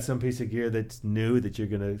 You got some piece of gear that's new that you're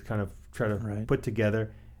going to kind of try to Right. put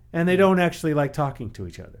together, and they don't actually like talking to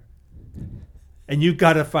each other. And you've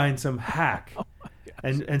got to find some hack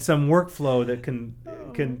and some workflow that can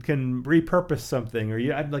repurpose something. Or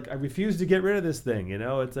I refuse to get rid of this thing.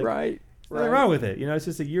 It's like Right. there's nothing wrong with it. It's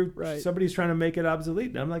just that Right. somebody's trying to make it obsolete.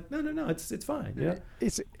 And I'm like, no, it's fine.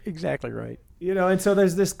 It's exactly right. And so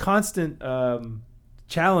there's this constant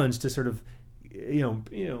challenge to sort of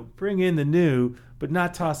bring in the new but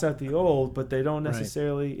not toss out the old. But they don't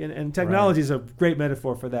necessarily and technology is a great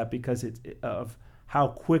metaphor for that, because it's of how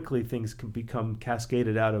quickly things can become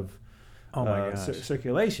cascaded out of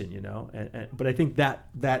circulation. But I think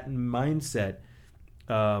that mindset,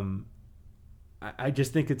 I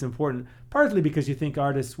just think it's important, partly because you think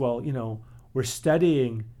artists, we're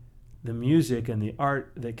studying the music and the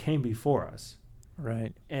art that came before us.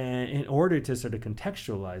 Right. And in order to sort of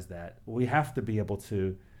contextualize that, we have to be able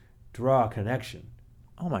to draw a connection,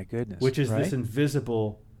 Oh my goodness. which is right? this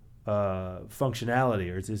invisible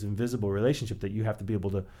functionality, or it's this invisible relationship that you have to be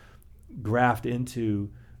able to graft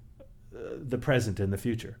into the present and the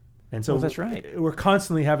future. And so that's right. we're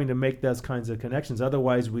constantly having to make those kinds of connections.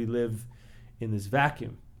 Otherwise, we live in this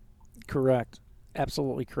vacuum. Correct.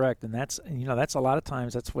 Absolutely correct. And that's a lot of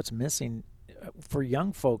times that's what's missing for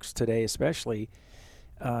young folks today, especially,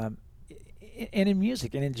 and in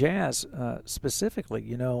music and in jazz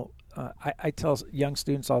specifically. I tell young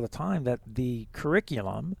students all the time that the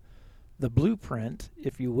curriculum, the blueprint,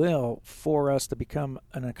 if you will, for us to become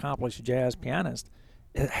an accomplished jazz pianist,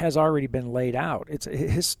 it has already been laid out. It's a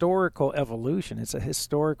historical evolution. It's a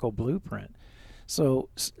historical blueprint. So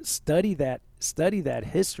study that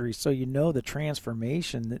history, so the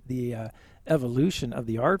transformation, the evolution of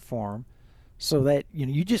the art form, so that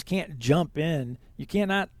you just can't jump in. You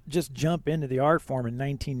cannot just jump into the art form in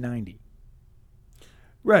 1990.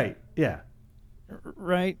 Right. Yeah.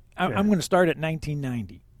 Right. Yeah. I'm going to start at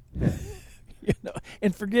 1990. Yeah.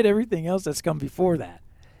 And forget everything else that's come before that.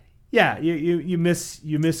 Yeah. You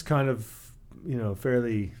miss kind of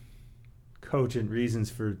fairly cogent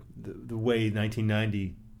reasons for the way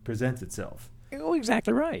 1990 presents itself. Oh,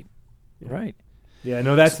 exactly right. Yeah. Right. Yeah.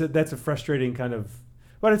 No, that's a frustrating kind of.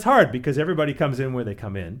 But it's hard because everybody comes in where they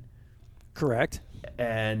come in. Correct.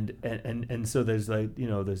 And so there's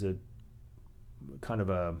there's a kind of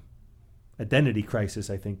a identity crisis,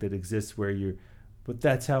 I think, that exists where but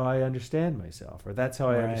that's how I understand myself, or that's how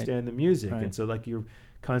I understand the music. Right. And so you're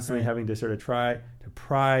constantly having to sort of try to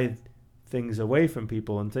pry things away from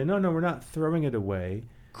people and say, no, we're not throwing it away.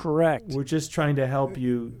 Correct. We're just trying to help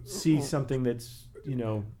you see something that's,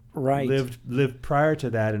 right. lived prior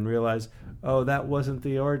to that, and realize, oh, that wasn't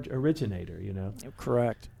the originator,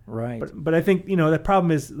 Correct. Right. But I think, the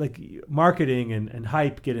problem is marketing and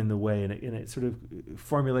hype get in the way, and it sort of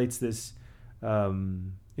formulates this,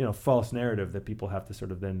 false narrative that people have to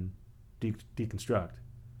sort of then deconstruct.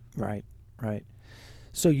 Right. Right.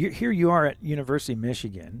 So here you are at University of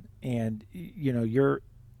Michigan, and your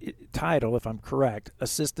title, if I'm correct,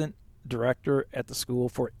 assistant director at the School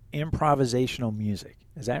for Improvisational Music.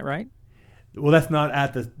 Is that right? Well, that's not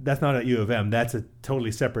at U of M. That's a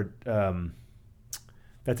totally separate.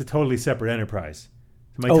 That's a totally separate enterprise.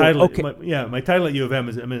 My title, okay. My title at U of M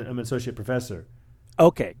is I'm an associate professor.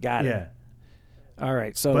 Okay, got it. Yeah. All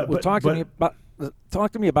right. So talk to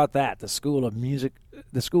me about that. The School of Music,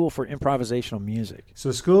 the School for Improvisational Music.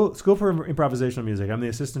 So School for Improvisational Music. I'm the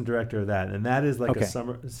assistant director of that, and that is like a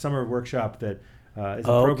summer workshop that is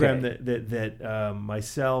a program that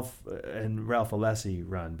Myself and Ralph Alessi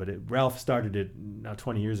run. But Ralph started it now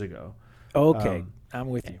 20 years ago. Okay, I'm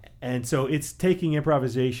with you. And so it's taking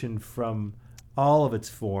improvisation from all of its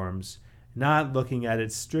forms, not looking at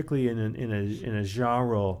it strictly in a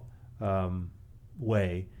genre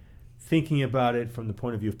way, thinking about it from the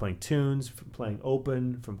point of view of playing tunes, from playing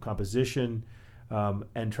open, from composition,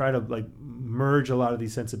 and try to merge a lot of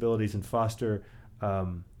these sensibilities and foster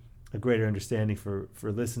a greater understanding for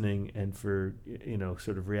listening and for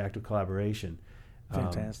sort of reactive collaboration.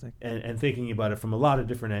 Fantastic. And thinking about it from a lot of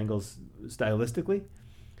different angles stylistically.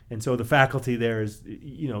 and so the faculty there is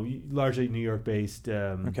largely New York based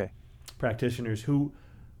Okay. practitioners who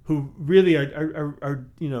really are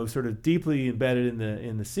sort of deeply embedded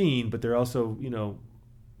in the scene, but they're also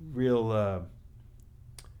real.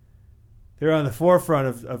 They're on the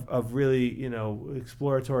forefront of really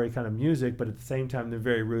exploratory kind of music, but at the same time they're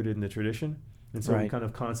very rooted in the tradition, and so we're kind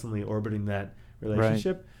of constantly orbiting that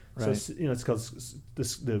relationship. Right. So it's called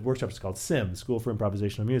the workshop is called SIM, School for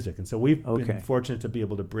Improvisational Music, and so we've been fortunate to be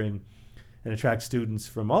able to bring and attract students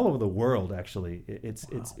from all over the world. Actually, it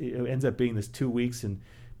ends up being this 2 weeks in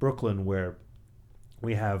Brooklyn where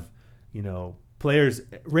we have players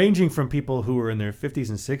ranging from people who are in their 50s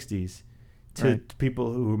and 60s to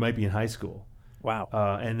people who might be in high school. Wow.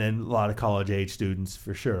 And then a lot of college age students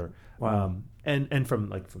for sure. Wow. And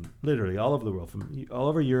from literally all over the world, from all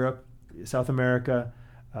over Europe, South America,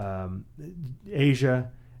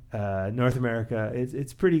 Asia, North America.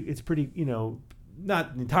 It's pretty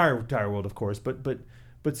not the entire world, of course, but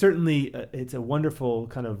certainly it's a wonderful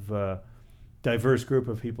kind of diverse group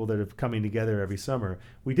of people that are coming together every summer.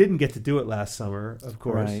 We didn't get to do it last summer, of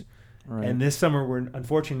course. Right. And this summer we're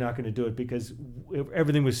unfortunately not going to do it because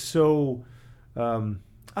everything was so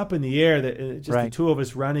up in the air that the two of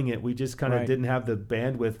us running it, we just kind of didn't have the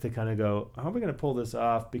bandwidth to kind of go, how are we going to pull this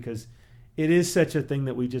off? Because it is such a thing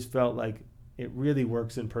that we just felt like it really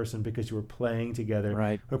works in person because you were playing together.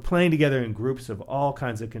 Right. We're playing together in groups of all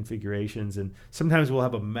kinds of configurations, and sometimes we'll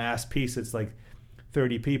have a mass piece that's like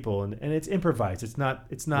 30 people, and it's improvised. It's not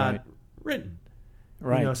written.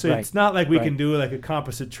 Right. So it's not like we can do like a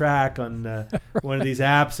composite track on one of these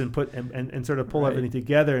apps and put and sort of pull everything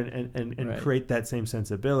together and create that same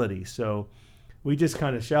sensibility. So we just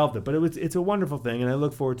kind of shelved it, but it's a wonderful thing, and I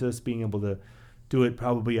look forward to us being able to do it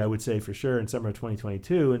probably, I would say for sure, in summer of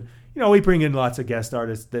 2022. And we bring in lots of guest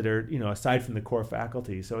artists that are aside from the core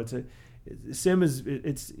faculty. So it's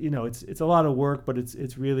a lot of work, but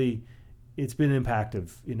it's really been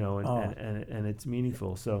impactve, and it's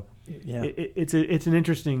meaningful. So it's an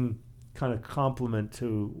interesting kind of complement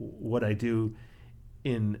to what I do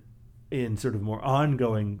in sort of more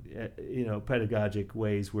ongoing, pedagogic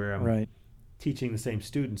ways where I'm teaching the same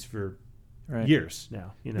students for years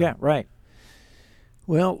now. Yeah, right.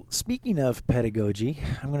 Well, speaking of pedagogy,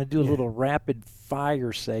 I'm going to do a little rapid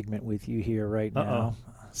fire segment with you here right now.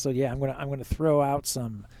 So I'm going to throw out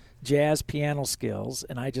some jazz piano skills,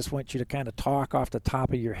 and I just want you to kind of talk off the top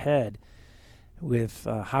of your head with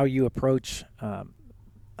how you approach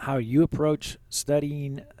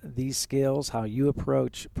studying these skills, how you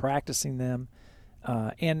approach practicing them,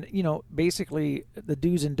 and basically the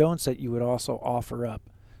do's and don'ts that you would also offer up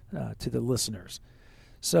to the listeners.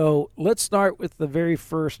 So let's start with the very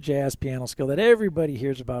first jazz piano skill that everybody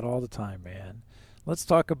hears about all the time, man. Let's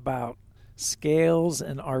talk about scales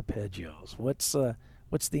and arpeggios.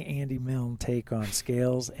 What's the Andy Milne take on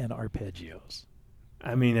scales and arpeggios?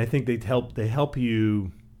 I mean, I think they help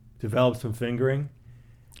you develop some fingering.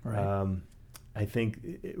 Right. I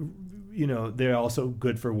think they're also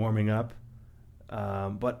good for warming up.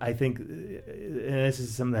 But I think, and this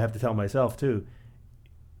is something I have to tell myself too,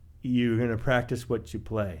 you're going to practice what you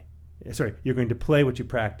play. Sorry, you're going to play what you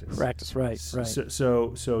practice. Practice, right.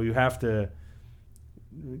 So you have to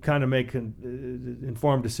kind of make an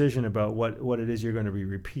informed decision about what it is you're going to be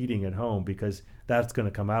repeating at home, because that's going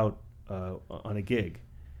to come out on a gig.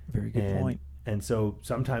 Very good point. And so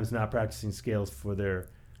sometimes not practicing scales for their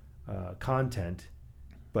content,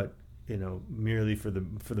 but merely for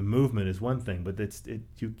the movement is one thing. But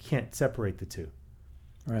you can't separate the two.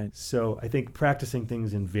 Right. So I think practicing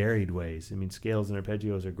things in varied ways. I mean, scales and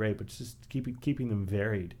arpeggios are great, but just keeping them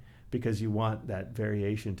varied, because you want that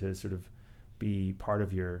variation to sort of be part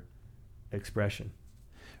of your expression.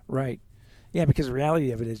 Right. Yeah, because the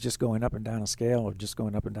reality of it is just going up and down a scale or just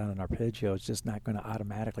going up and down an arpeggio is just not going to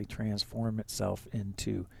automatically transform itself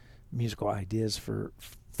into musical ideas for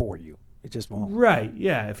you. It just won't. Right.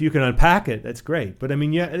 Yeah. If you can unpack it, that's great. But I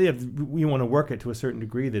mean, we want to work it to a certain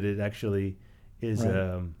degree that it actually is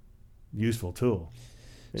a useful tool.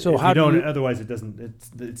 So if how you don't, do you, otherwise it doesn't.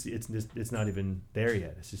 It's not even there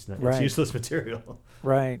yet. It's just not. It's useless material.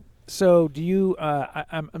 Right. So do you?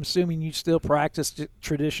 I'm assuming you still practice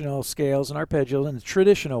traditional scales and arpeggios in the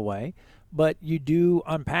traditional way, but you do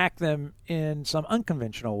unpack them in some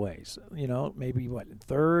unconventional ways. Maybe in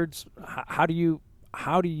thirds. How do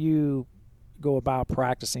you go about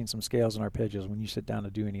practicing some scales and arpeggios when you sit down to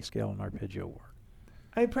do any scale and arpeggio work?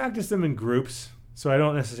 I practice them in groups, so I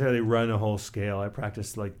don't necessarily run a whole scale. I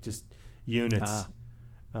practice like just units.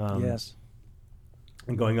 Yes.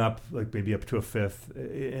 And going up, like maybe up to a fifth,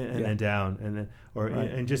 and then down, and then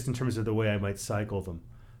and just in terms of the way I might cycle them,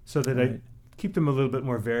 so that I keep them a little bit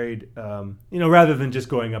more varied, rather than just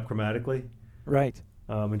going up chromatically, Right.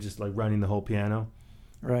 and just like running the whole piano.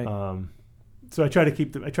 Right. So I try to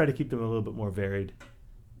keep them a little bit more varied.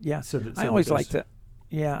 Yeah. So that I always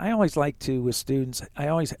like to with students. I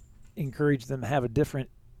always encourage them to have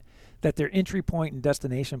that their entry point and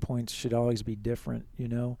destination points should always be different.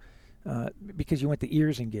 Because you want the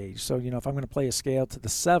ears engaged. So if I'm going to play a scale to the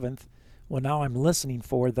 7th, well, now I'm listening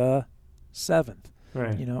for the 7th.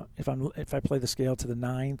 Right. If I play the scale to the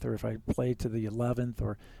 9th, or if I play to the 11th,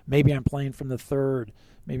 or maybe I'm playing from the 3rd,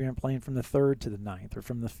 maybe I'm playing from the 3rd to the 9th, or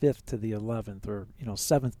from the 5th to the 11th, or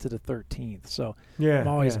 7th to the 13th. So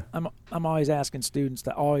I'm always asking students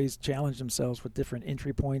to always challenge themselves with different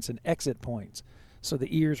entry points and exit points, so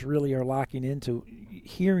the ears really are locking into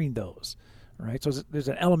hearing those. Right. So there's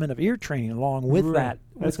an element of ear training along with that,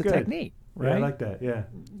 with the technique. Right. Yeah, I like that. Yeah.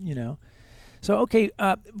 So, okay,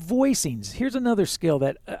 voicings. Here's another skill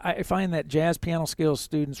that I find that jazz piano skills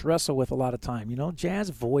students wrestle with a lot of time.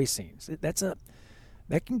 Jazz voicings.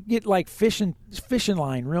 That can get like fishing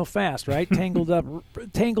line real fast, right? Tangled up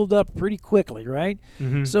pretty quickly, right?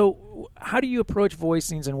 Mm-hmm. So, how do you approach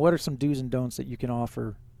voicings, and what are some do's and don'ts that you can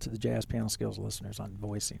offer to the jazz piano skills listeners on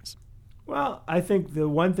voicings? Well, I think the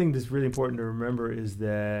one thing that's really important to remember is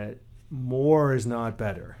that more is not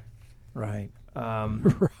better. Right.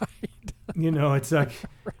 Right. It's like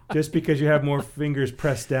just because you have more fingers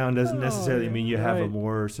pressed down doesn't necessarily mean you have a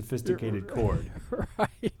more sophisticated chord.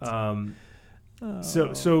 Right.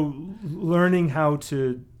 So learning how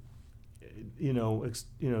to,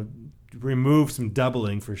 remove some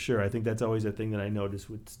doubling for sure. I think that's always a thing that I notice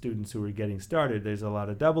with students who are getting started. There's a lot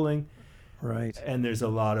of doubling. Right. And there's a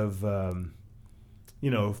lot of,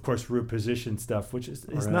 of course, root position stuff, which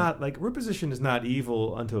is not like root position is not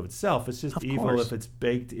evil unto itself. It's just evil if it's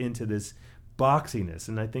baked into this boxiness.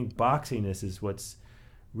 And I think boxiness is what's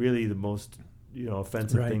really the most,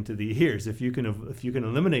 offensive thing to the ears. If you can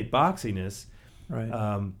eliminate boxiness,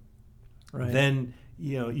 then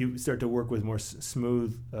you start to work with more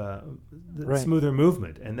smoother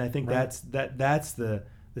movement. And I think that's the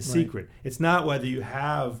secret. It's not whether you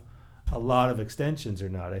have a lot of extensions or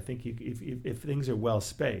not. I think if things are well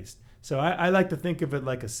spaced. So I like to think of it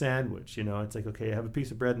like a sandwich. It's like, okay, I have a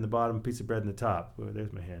piece of bread in the bottom, a piece of bread in the top. Oh,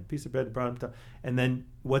 there's my hand. Piece of bread in the bottom, top, and then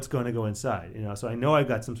what's going to go inside? So I know I've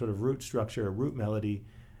got some sort of root structure, a root melody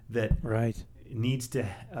that needs to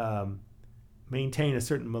maintain a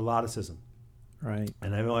certain melodicism. Right.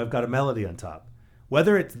 And I know I've got a melody on top.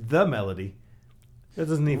 Whether it's the melody, that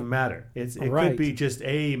doesn't even matter. It could be just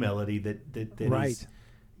a melody that is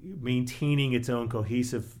maintaining its own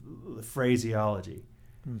cohesive phraseology.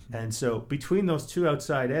 Mm-hmm. And so between those two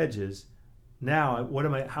outside edges, now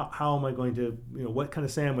how am I going to, what kind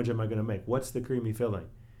of sandwich am I going to make? What's the creamy filling?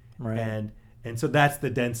 Right. And so that's the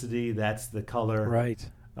density, that's the color. Right.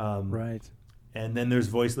 And then there's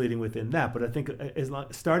voice leading within that. But I think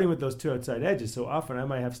starting with those two outside edges, so often I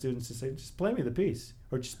might have students to say, just play me the piece,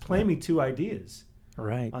 or just play me two ideas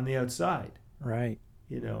on the outside. Right.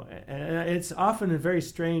 And it's often a very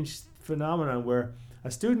strange phenomenon where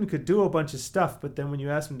a student could do a bunch of stuff, but then when you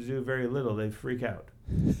ask them to do very little, they freak out.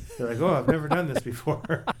 They're like, "Oh, I've never done this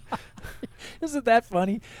before." Isn't that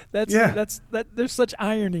funny? There's such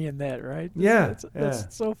irony in that, right?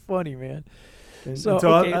 That's so funny, man.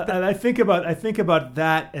 I think about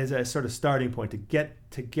that as a sort of starting point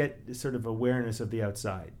to get sort of awareness of the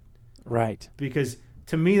outside. Right. Because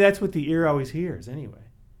to me, that's what the ear always hears anyway.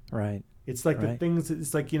 Right. It's like the things.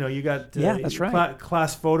 It's like you got that's right.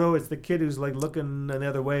 Class photo. It's the kid who's like looking the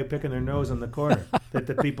other way, picking their nose on the corner that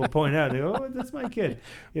the people point out. And they go, "Oh, that's my kid."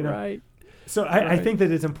 Right. So I think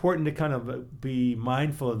that it's important to kind of be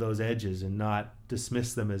mindful of those edges and not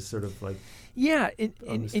dismiss them as sort of like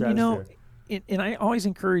and I always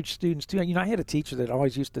encourage students too. I had a teacher that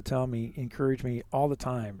always used to encourage me all the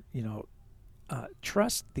time.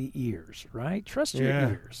 Trust the ears, right? Trust your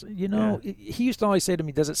ears. He used to always say to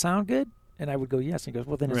me, "Does it sound good?" And I would go, "Yes." And he goes,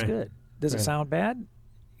 "Well, then it's good." "Does it sound bad?"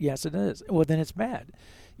 "Yes, it is." "Well, then it's bad."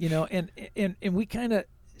 And we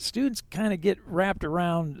students kind of get wrapped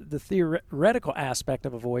around the theoretical aspect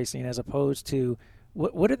of a voicing as opposed to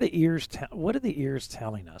what are the ears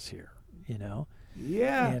telling us here?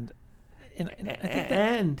 Yeah.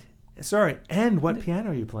 And what piano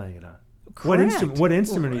are you playing it on? Correct. What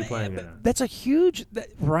instrument are you playing it on? That's a huge,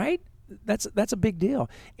 right? That's a big deal.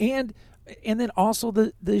 And then also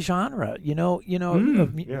the genre,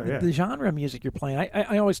 the genre of music you're playing.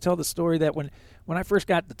 I always tell the story that when I first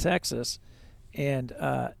got to Texas, and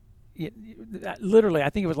literally I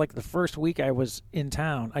think it was like the first week I was in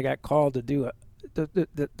town, I got called to do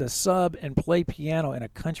the sub and play piano in a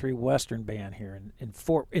country western band here in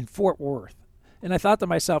Fort Worth. And I thought to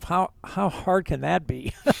myself, how hard can that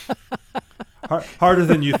be? Harder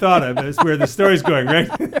than you thought of. That's where the story's going, right?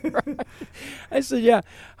 Right. I said, yeah,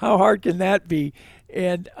 how hard can that be?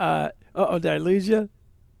 And, did I lose you?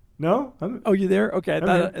 No? You there? Okay.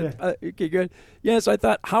 Okay, good. Yes, I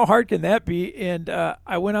thought, how hard can that be? And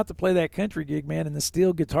I went out to play that country gig, man, and the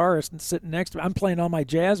steel guitarist sitting next to me, I'm playing all my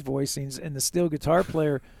jazz voicings, and the steel guitar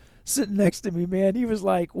player sitting next to me, man, he was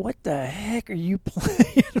like, what the heck are you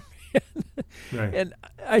playing, man? Right. And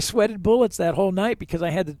I sweated bullets that whole night because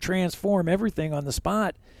I had to transform everything on the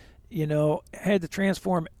spot. I had to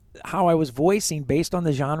transform how I was voicing based on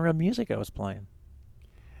the genre of music I was playing.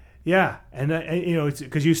 Yeah, and it's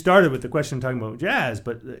because you started with the question talking about jazz,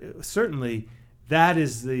 but certainly that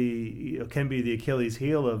is can be the Achilles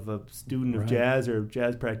heel of a student of jazz or a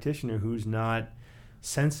jazz practitioner who's not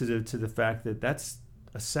sensitive to the fact that that's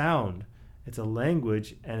a sound, it's a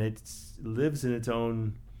language, and it lives in its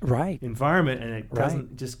own environment, and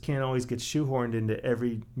it just can't always get shoehorned into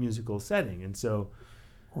every musical setting, and so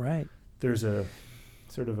there's a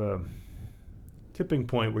sort of a tipping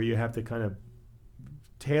point where you have to kind of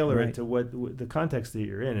tailor it to what the context that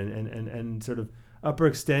you're in, and sort of upper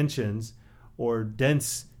extensions or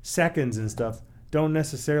dense seconds and stuff don't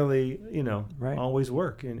necessarily always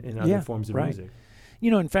work in other forms of music.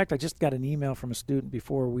 In fact, I just got an email from a student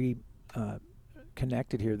before we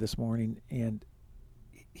connected here this morning, and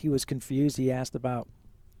he was confused. He asked about,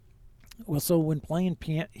 so when playing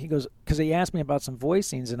piano, he goes, because he asked me about some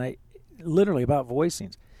voicings, and about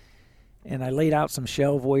voicings. And I laid out some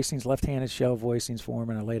shell voicings, left-handed shell voicings for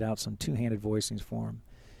him, and I laid out some two-handed voicings for him.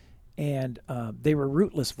 And they were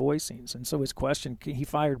rootless voicings. And so his question, he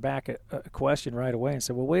fired back a question right away and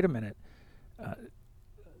said, well, wait a minute.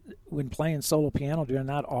 When playing solo piano, don't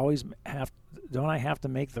I have to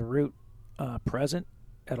make the root present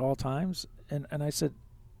at all times? And I said,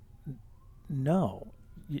 no.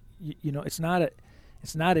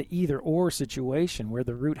 It's not an either or situation where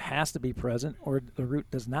the root has to be present or the root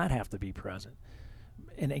does not have to be present.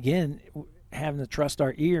 And again, having to trust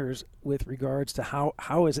our ears with regards to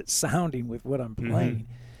how is it sounding with what I'm playing.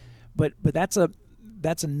 Mm-hmm. But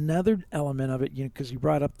that's another element of it, because you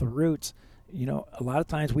brought up the roots. A lot of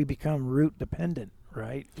times we become root dependent,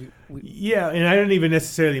 right? And I don't even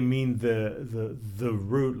necessarily mean the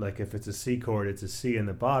root, like if it's a C chord, it's a C in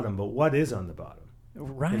the bottom, but what is on the bottom?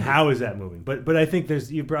 Right. And how is that moving? But I think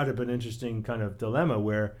you brought up an interesting kind of dilemma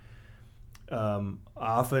where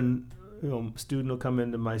often a student will come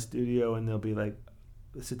into my studio and they'll be like,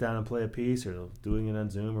 sit down and play a piece, or they're doing it on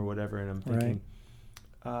Zoom or whatever, and I'm thinking,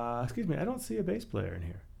 excuse me, I don't see a bass player in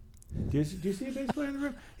here. Do you see a bass player in the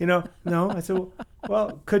room? No. I said,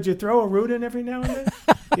 well, could you throw a root in every now and then?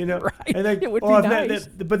 Right. And it would be nice.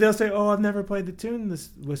 But they'll say, I've never played the tune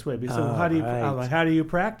this way. So how do you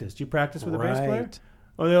practice? Do you practice with a bass player?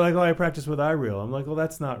 Oh, they're like, I practice with iReal. I'm like, well,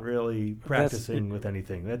 that's not really practicing with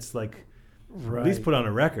anything. That's like at least put on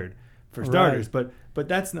a record for starters. But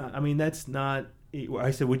that's not. I mean, that's not.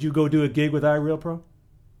 I said, would you go do a gig with iReal Pro?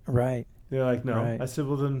 Right. They're like, no. Right. I said,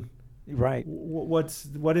 well then. Right.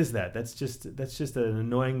 What is that? That's just an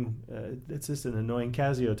annoying. It's just an annoying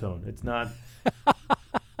Casio tone. It's not.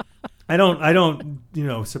 I don't.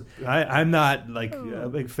 I'm not like a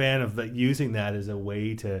big fan of using that as a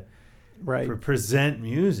way to present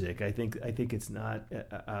music. I think it's not.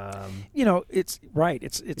 It's right.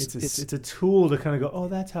 It's a tool to kind of go. Oh,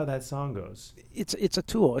 that's how that song goes. It's a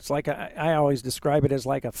tool. It's like I always describe it as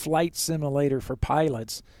like a flight simulator for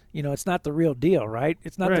pilots. It's not the real deal, right?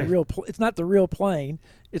 It's not the real. It's not the real plane.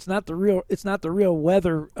 It's not the real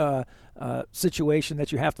weather situation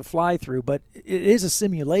that you have to fly through. But it is a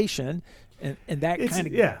simulation, and that kind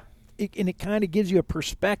of it kind of gives you a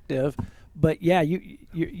perspective. But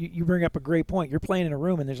you bring up a great point. You're playing in a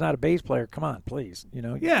room and there's not a bass player. Come on, please.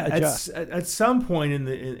 Adjust. At some point in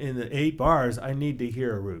the 8 bars, I need to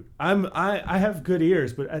hear a root. I have good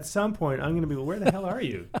ears, but at some point I'm going to be, where the hell are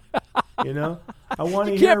you? I want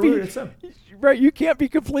to hear a root. Right, you can't be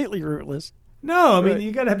completely rootless. No, I mean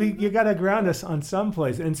you gotta ground us on some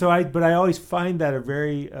place. And so I always find that a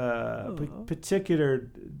very particular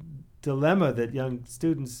dilemma that young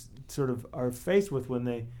students sort of are faced with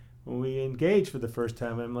when we engage for the first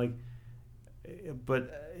time. I'm like,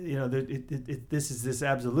 but this is this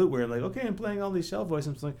absolute where I'm like, okay, I'm playing all these shell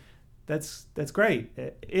voices. I'm like, that's great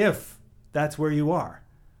if that's where you are,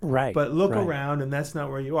 right? But look around, and that's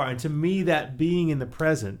not where you are. And to me, that being in the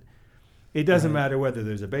present It doesn't Right. matter whether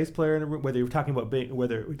there's a bass player in the room, whether you're talking about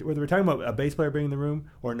whether we're talking about a bass player being in the room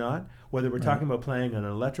or not, whether we're talking about playing an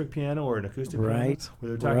electric piano or an acoustic piano, Right.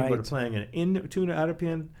 whether we're talking Right. about playing an in tune out of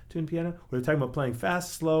tune piano, whether we're talking about playing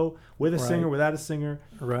fast, slow, with a Right. singer, without a singer,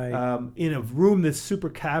 Right. in a room that's super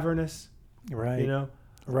cavernous, Right. you know,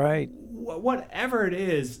 Right. whatever it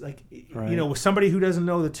is, like Right. you know, with somebody who doesn't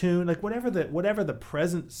know the tune, like whatever the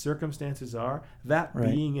present circumstances are, that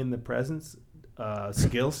Right. being in the presence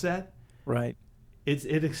skill set. Right.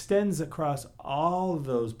 It extends across all of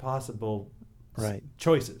those possible Right.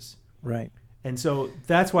 choices. Right. And so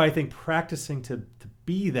that's why I think practicing to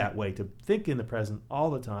be that way, to think in the present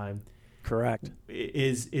all the time, Correct.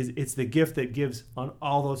 is it's the gift that gives on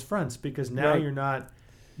all those fronts, because now Right. you're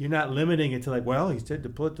not limiting it to like, well, he said to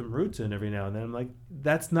put the roots in every now and then. I'm like,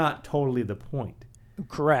 that's not totally the point.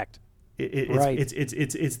 Correct. Right.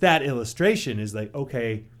 It's that illustration is like,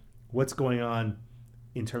 okay, what's going on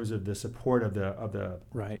in terms of the support of the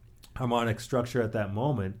Right. harmonic structure at that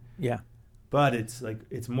moment, Yeah. but it's like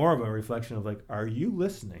it's more of a reflection of like, are you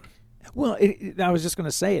listening? Well, I was just going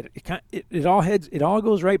to say it all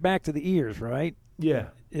goes right back to the ears, right? Yeah,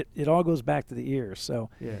 It all goes back to the ears. So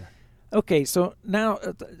yeah. okay, so now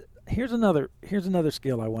here's another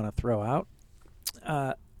skill I want to throw out.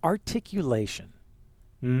 Articulation.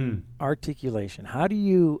 Mm. Articulation. How do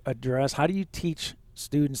you teach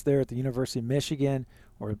students there at the University of Michigan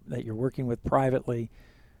or that you're working with privately?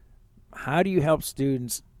 How do you help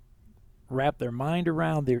students wrap their mind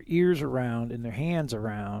around, their ears around, and their hands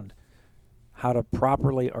around how to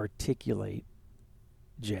properly articulate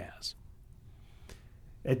jazz?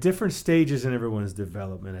 At different stages in everyone's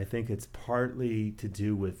development, I think it's partly to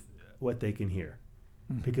do with what they can hear.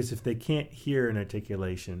 Mm-hmm. Because if they can't hear an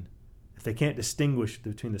articulation, if they can't distinguish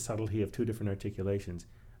between the subtlety of two different articulations,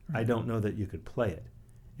 I don't know that you could play it.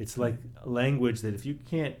 It's like language that if you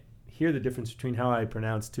can't hear the difference between how I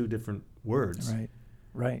pronounce two different words,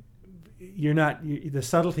 Right. the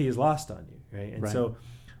subtlety is lost on you, right? And Right. so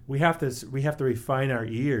we have to refine our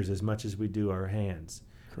ears as much as we do our hands.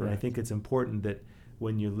 Correct. And I think it's important that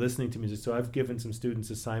when you're listening to music, so I've given some students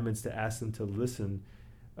assignments to ask them to listen,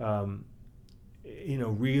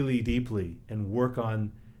 really deeply and work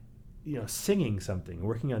on, singing something,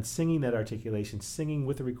 working on singing that articulation, singing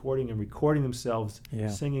with the recording and recording themselves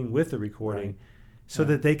singing with the recording, Right. so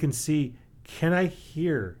that they can see, can I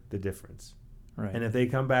hear the difference? Right. And if they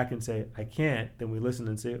come back and say, I can't, then we listen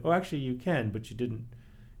and say, oh, actually you can, but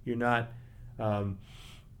you're not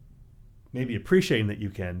maybe appreciating that you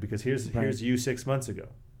can, because here's you 6 months ago.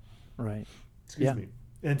 Right. Excuse me.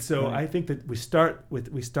 And so Right. I think that we start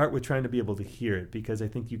with trying to be able to hear it, because I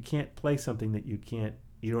think you can't play something that you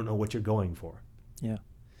don't know what you're going for. Yeah.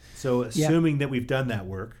 So assuming that we've done that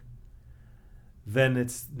work, then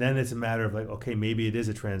it's a matter of like, okay, maybe it is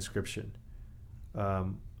a transcription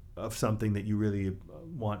of something that you really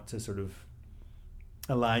want to sort of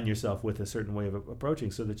align yourself with a certain way of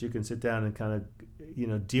approaching, so that you can sit down and kind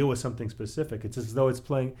of deal with something specific. It's as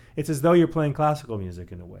though you're playing classical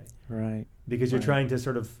music in a way, Right. because you're trying to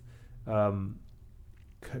sort of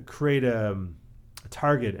create a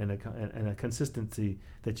target and a consistency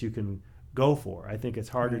that you can go for. I think it's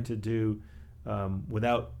harder to do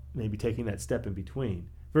without maybe taking that step in between,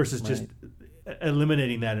 versus just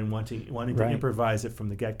eliminating that and wanting to improvise it from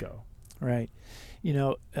the get-go. Right.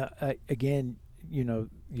 Again,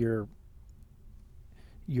 your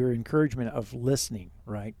encouragement of listening,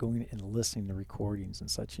 right? Going and listening to recordings and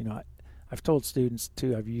such. I've told students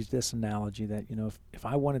too, I've used this analogy that, if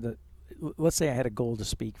I wanted to, let's say I had a goal to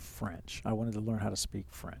speak French. I wanted to learn how to speak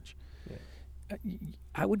French. Yeah.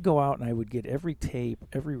 I would go out and I would get every tape,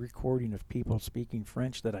 every recording of people speaking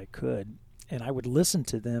French that I could, and I would listen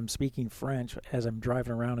to them speaking French as I'm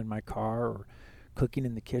driving around in my car or cooking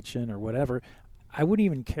in the kitchen or whatever. I wouldn't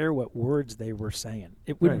even care what words they were saying.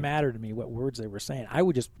 It wouldn't matter to me what words they were saying. I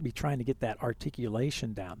would just be trying to get that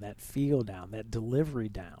articulation down, that feel down, that delivery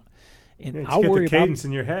down. And I'll worry about the cadence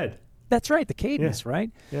in your head. That's right, the cadence,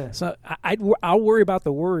 right? Yeah. So I'll worry about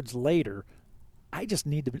the words later. I just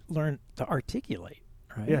need to learn to articulate,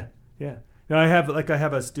 right? Yeah, yeah. Now I have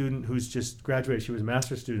a student who's just graduated. She was a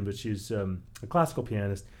master's student, but she's a classical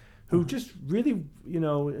pianist who just really,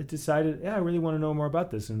 decided, I really want to know more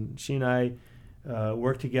about this. And she and I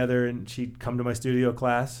worked together, and she'd come to my studio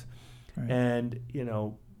class, and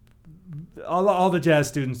all the jazz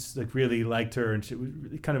students really liked her, and she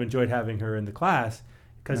really kind of enjoyed having her in the class,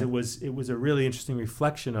 because it was a really interesting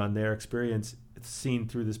reflection on their experience seen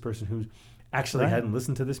through this person who actually hadn't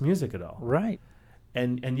listened to this music at all. Right.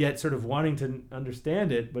 And yet sort of wanting to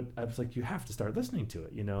understand it, but I was like, you have to start listening to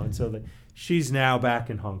it, And so she's now back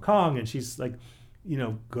in Hong Kong, and she's like,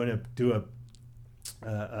 going to do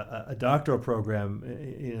a doctoral program,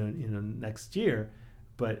 next year,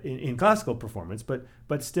 but in classical performance, but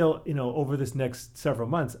still, over this next several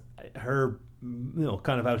months, her,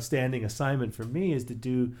 kind of outstanding assignment for me is to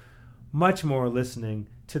do much more listening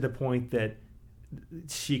to the point that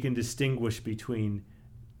she can distinguish between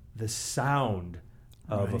the sound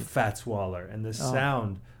of a Fats Waller and the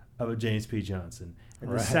sound of a James P. Johnson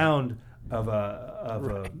and the sound of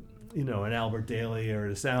an Albert Daly, or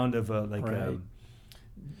the sound of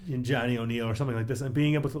Johnny O'Neill or something like this, and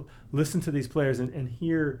being able to listen to these players and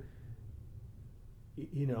hear,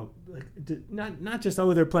 not just,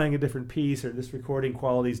 they're playing a different piece or this recording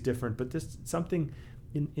quality is different, but just something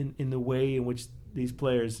in the way in which these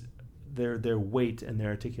players, their weight and their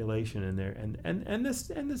articulation and their and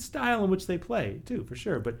the style in which they play too, for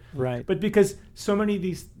sure. But because so many of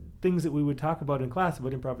these things that we would talk about in class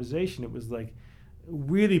about improvisation, it was like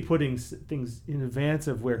really putting things in advance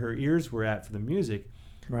of where her ears were at for the music.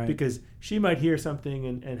 Right. Because she might hear something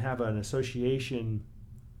and have an association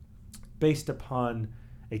based upon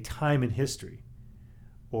a time in history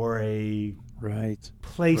or a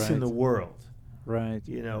place in the world. Right.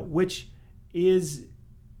 Which is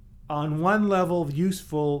on one level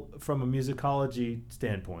useful from a musicology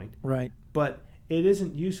standpoint. Right. But it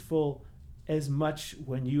isn't useful as much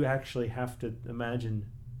when you actually have to imagine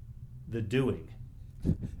the doing.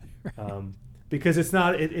 Because it's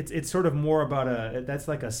not. It's sort of more about that's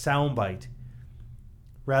like a soundbite,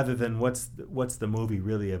 rather than what's the movie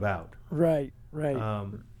really about. Right.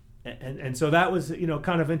 And so that was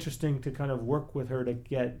kind of interesting to kind of work with her to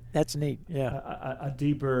get. That's neat. Yeah. A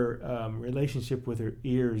deeper relationship with her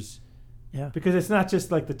ears. Yeah. Because it's not just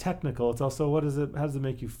like the technical. It's also how does it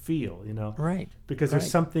make you feel? Right. Because there's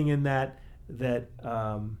something in that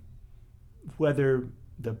whether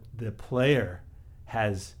the player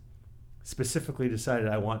has specifically decided,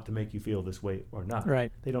 I want to make you feel this way or not.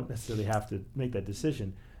 Right. They don't necessarily have to make that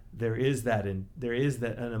decision. There is an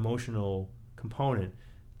emotional component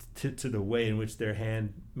to the way in which their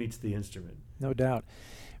hand meets the instrument. No doubt.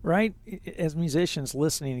 Right. As musicians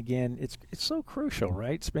listening again, it's so crucial,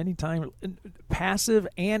 right? Spending time, passive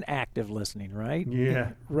and active listening, right?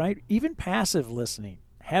 Yeah. Right. Even passive listening,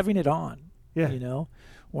 having it on. Yeah.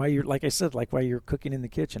 While you're, like I said, while you're cooking in the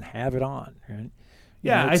kitchen, have it on. Right.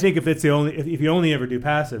 Yeah, I think if you only ever do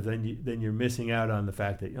passive, then you're missing out on the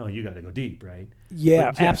fact that you got to go deep, right?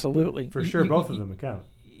 Yeah, absolutely. For sure, both of them account.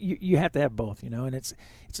 You have to have both, and it's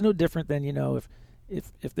no different than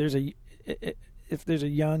if there's a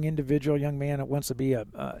young man that wants to be a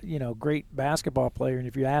great basketball player, and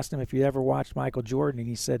if you asked him if you ever watched Michael Jordan and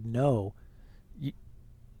he said no,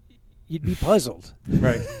 you'd be puzzled.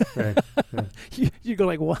 Right. You go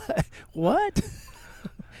like, what?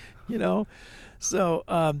 So,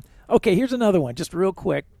 okay, here's another one, just real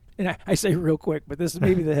quick. And I say real quick, but this is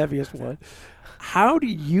maybe the heaviest one. How do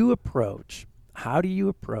you approach?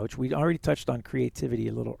 We already touched on creativity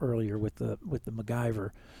a little earlier with the MacGyver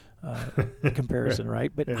comparison,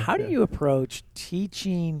 right? But how do you approach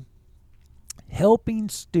helping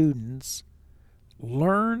students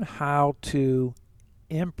learn how to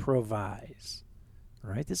improvise?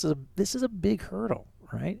 Right? This is a big hurdle,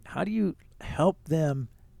 right? How do you help them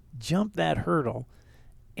jump that hurdle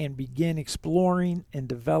and begin exploring and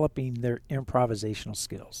developing their improvisational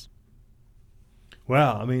skills?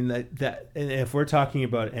 Well, I mean that if we're talking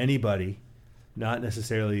about anybody, not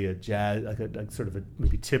necessarily a jazz, like sort of a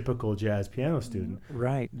maybe typical jazz piano student,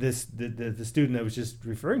 right? The student I was just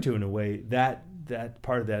referring to, in a way, that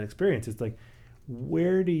part of that experience, it's like,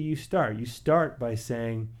 where do you start? You start by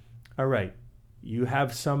saying, all right, you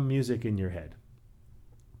have some music in your head.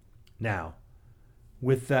 Now,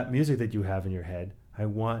 with that music that you have in your head, I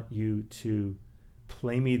want you to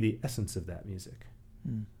play me the essence of that music.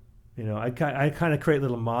 Mm. I kind of create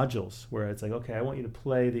little modules where it's like, okay, I want you to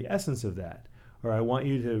play the essence of that, or I want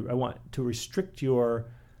to restrict your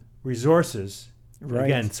resources. Right.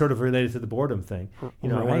 Again, sort of related to the boredom thing. I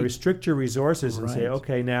want to restrict your resources and say,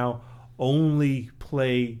 okay, now only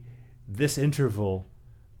play this interval,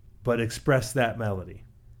 but express that melody.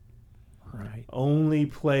 Right. Only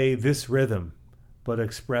play this rhythm, but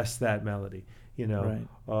express that melody.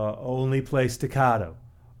 Only play staccato,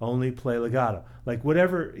 only play legato. Like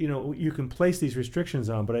whatever, you can place these restrictions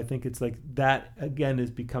on, but I think it's like that, again,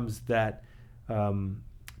 becomes that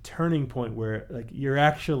turning point where like you're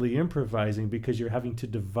actually improvising because you're having to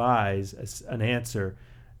devise an answer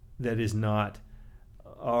that is not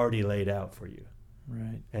already laid out for you.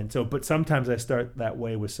 Right. And so, but sometimes I start that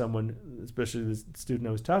way with someone, especially the student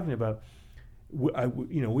I was talking about.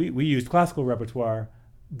 We used classical repertoire,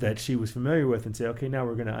 that she was familiar with and say, okay, now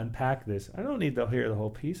we're going to unpack this. I don't need to hear the whole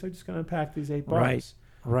piece. I'm just going to unpack these 8 bars.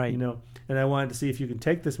 Right. You know, and I wanted to see if you can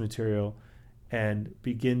take this material and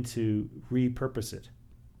begin to repurpose it.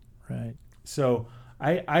 Right. So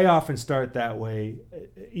I often start that way,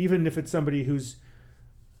 even if it's somebody who's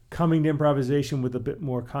coming to improvisation with a bit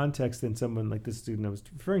more context than someone like this student I was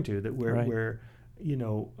referring to, that where you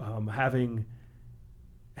know, having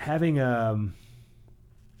a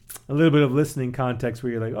little bit of listening context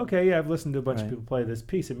where you're like, okay, yeah, I've listened to a bunch of people play this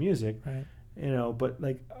piece of music, you know, but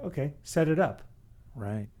like, okay, set it up.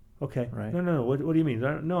 Right. Okay. Right. No. What do you mean?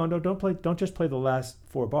 No, don't just play the last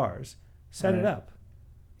 4 bars. Set it up.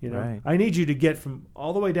 You know, I need you to get from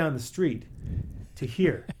all the way down the street to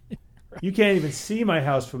here. You can't even see my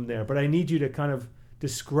house from there, but I need you to kind of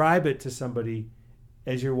describe it to somebody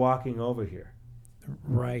as you're walking over here.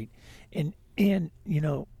 Right. And you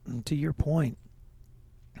know, to your point,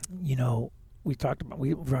 you know, we've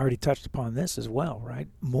already touched upon this as well, right?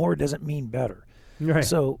 More doesn't mean better. Right.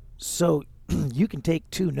 So you can take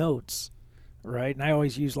 2 notes, right? And I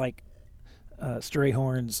always use like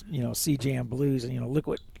Strayhorn's, you know, C Jam Blues, and you know,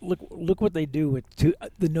 look what they do with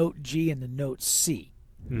the note G and the note C.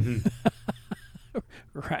 Mm-hmm.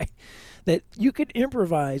 Right. That you could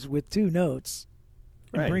improvise with 2 notes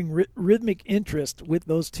and bring rhythmic interest with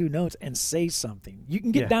those 2 notes and say something. You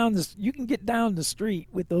can get down the street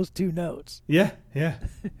with those 2 notes. Yeah. Right.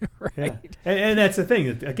 Yeah. And that's the thing.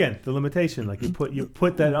 Again, the limitation. Like you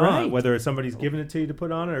put that on, whether somebody's giving it to you to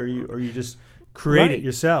put on it, or you just create it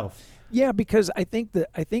yourself. Yeah, because I think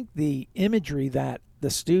the imagery that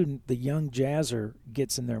the young jazzer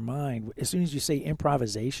gets in their mind, as soon as you say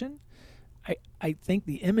improvisation, I think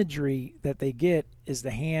the imagery that they get is the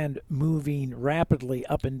hand moving rapidly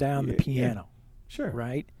up and down the piano. Yeah. Sure.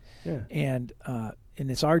 Right? Yeah. And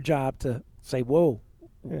it's our job to say, whoa,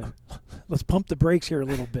 let's pump the brakes here a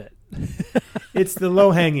little bit. It's the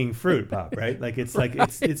low-hanging fruit, Bob, right? Like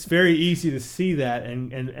it's very easy to see that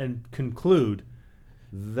and conclude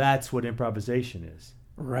that's what improvisation is.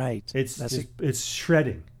 Right. It's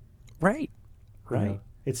shredding. Right. You know?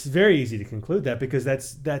 It's very easy to conclude that because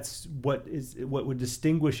that's what would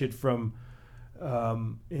distinguish it from,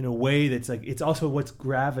 in a way that's like, it's also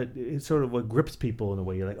it's sort of what grips people in a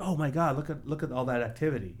way. You're like, oh my God, look at all that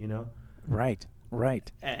activity, you know? Right.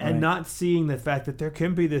 And not seeing the fact that there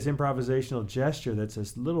can be this improvisational gesture that's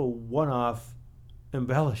this little one-off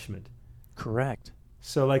embellishment. Correct.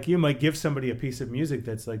 So like you might give somebody a piece of music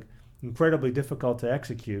that's like incredibly difficult to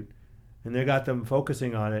execute, and they got them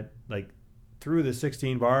focusing on it like through the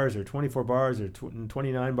 16 bars or 24 bars or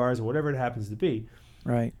 29 bars or whatever it happens to be.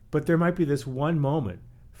 Right. But there might be this one moment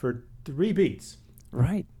for 3 beats.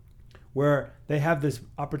 Right. Where they have this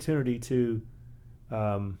opportunity to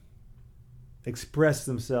express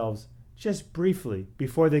themselves just briefly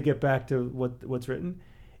before they get back to what's written.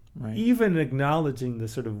 Right. Even acknowledging the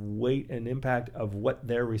sort of weight and impact of what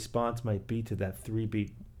their response might be to that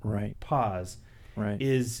 3-beat pause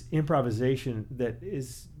is improvisation that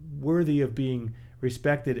is worthy of being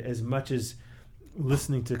respected as much as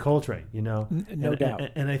listening to Coltrane, you know? No doubt.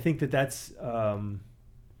 And I think that's I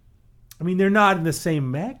mean, they're not in the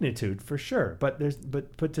same magnitude for sure,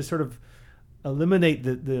 but to sort of eliminate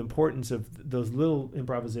the importance of those little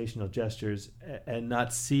improvisational gestures and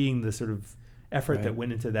not seeing the sort of effort that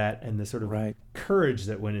went into that and the sort of courage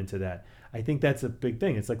that went into that. I think that's a big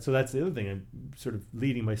thing. It's like, so that's the other thing I'm sort of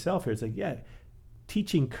leading myself here. It's like,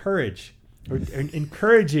 teaching courage or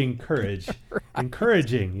encouraging courage,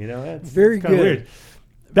 encouraging, you know, that's very kind of good. Weird.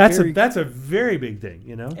 That's a very big thing,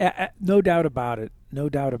 you know? No doubt about it.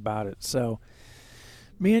 So,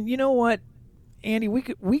 man, you know what, Andy, we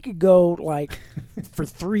could go like for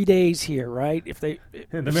 3 days here, right? If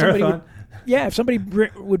marathon. If somebody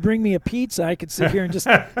would bring me a pizza, I could sit here and just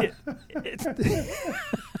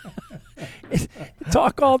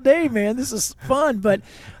talk all day, man. This is fun, but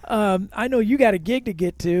I know you got a gig to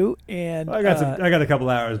get to, and I got a couple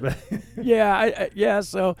hours, but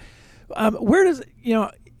So, where does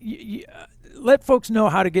let folks know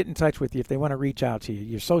how to get in touch with you if they want to reach out to you?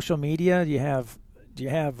 Your social media? Do you have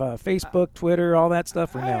Facebook, Twitter, all that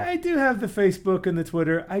stuff? Or no? I do have the Facebook and the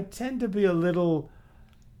Twitter. I tend to be a little.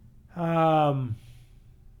 I'm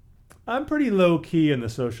pretty low key in the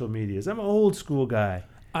social medias. I'm an old school guy.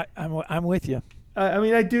 I'm with you. I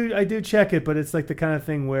mean, I do check it, but it's like the kind of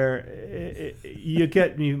thing where you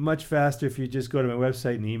get me much faster if you just go to my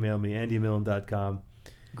website and email me, andymillen.com.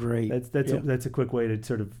 Great. That's a quick way to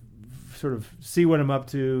sort of see what I'm up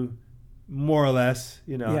to, more or less.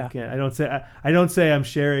 You know, Yeah. I don't say I'm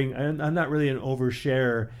sharing. I'm not really an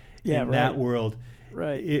oversharer in that world.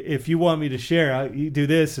 Right. If you want me to share, you do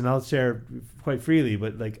this, and I'll share quite freely.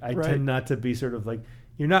 But like, I Right. tend not to be sort of like,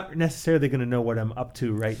 you're not necessarily going to know what I'm up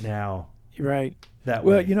to right now. Right. That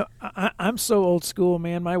Well, way. you know, I'm so old school,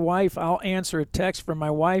 man. My wife, I'll answer a text from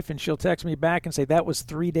my wife, and she'll text me back and say, that was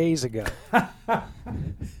 3 days ago.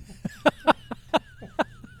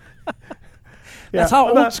 That's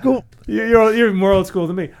how old school. You're more old school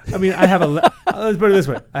than me. I mean, I have let's put it this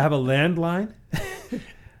way. I have a landline.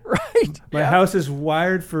 Right. My house is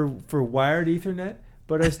wired for wired Ethernet,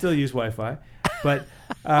 but I still use Wi-Fi. But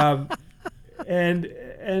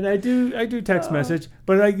and I do text message.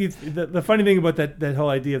 But the funny thing about that whole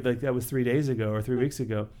idea of like that was 3 days ago or 3 weeks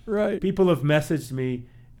ago. Right. People have messaged me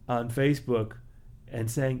on Facebook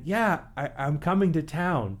and saying, "Yeah, I'm coming to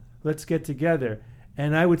town. Let's get together."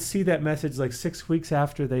 And I would see that message like 6 weeks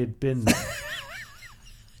after they had been there.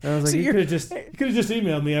 And I was like, So you could have just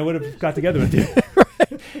emailed me. I would have got together with you.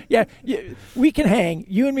 Yeah, we can hang.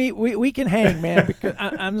 You and me, we can hang, man, because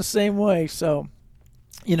I'm the same way. So,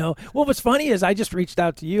 you know, well, what's funny is I just reached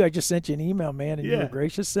out to you. I just sent you an email, man, and you were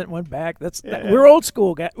gracious, sent one back. We're old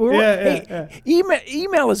school guys.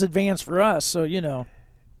 Email is advanced for us, so, you know.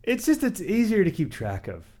 It's easier to keep track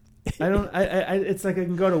of. It's like I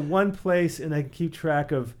can go to one place and I can keep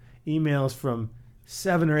track of emails from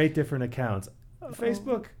 7 or 8 different accounts.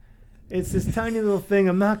 Facebook, it's this tiny little thing.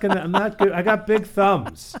 I'm not good. I got big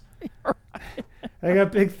thumbs. I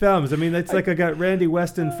got big thumbs. I mean, it's like I got Randy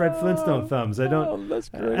Weston, Fred Flintstone thumbs. I don't. Oh, that's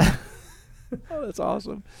great. Oh, that's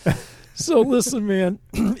awesome. So listen, man,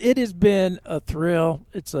 it has been a thrill.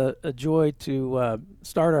 It's a joy to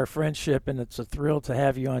start our friendship, and it's a thrill to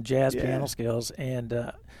have you on Jazz Piano Skills. And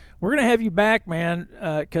we're going to have you back, man,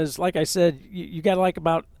 because like I said, you got like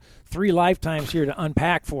about 3 lifetimes here to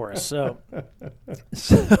unpack for us. So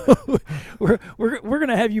we're going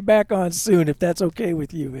to have you back on soon, if that's okay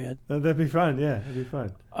with you, man. That'd be fun. Yeah, that'd be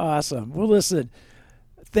fun. Awesome. Well, listen,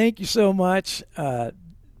 thank you so much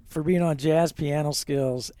for being on Jazz Piano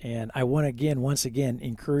Skills. And I want to once again,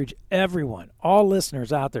 encourage everyone, all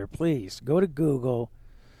listeners out there, please go to Google,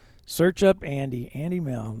 search up Andy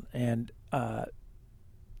Milne, and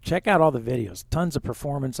check out all the videos. Tons of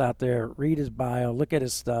performance out there. Read his bio. Look at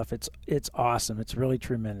his stuff. It's awesome. It's really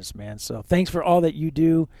tremendous, man. So thanks for all that you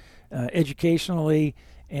do educationally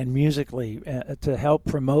and musically to help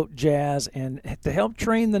promote jazz and to help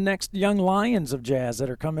train the next young lions of jazz that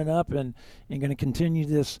are coming up and going to continue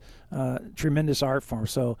this tremendous art form.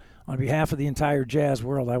 So on behalf of the entire jazz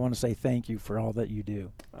world, I want to say thank you for all that you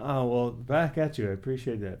do. Oh, well, back at you. I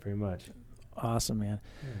appreciate that very much. Awesome, man.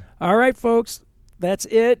 Yeah. All right, folks. That's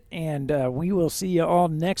it, and we will see you all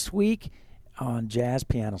next week on Jazz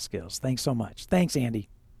Piano Skills. Thanks so much. Thanks, Andy.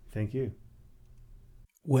 Thank you.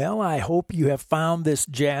 Well, I hope you have found this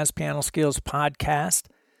Jazz Piano Skills podcast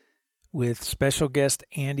with special guest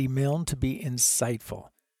Andy Milne to be insightful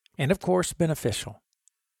and, of course, beneficial.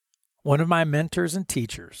 One of my mentors and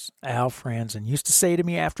teachers, Al Franzen, used to say to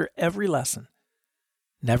me after every lesson,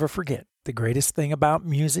 "Never forget, the greatest thing about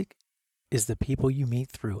music is the people you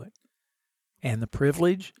meet through it." And the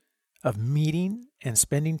privilege of meeting and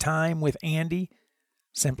spending time with Andy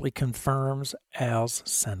simply confirms Al's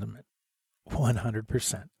sentiment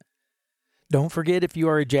 100%. Don't forget, if you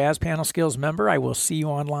are a Jazz Piano Skills member, I will see you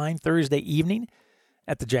online Thursday evening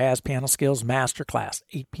at the Jazz Piano Skills Masterclass,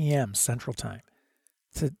 8 p.m. Central Time,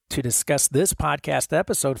 to discuss this podcast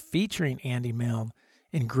episode featuring Andy Milne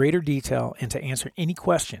in greater detail and to answer any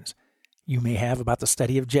questions you may have about the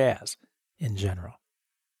study of jazz in general.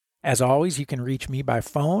 As always, you can reach me by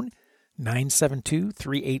phone,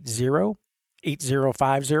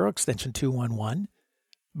 972-380-8050, extension 211.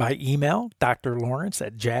 By email,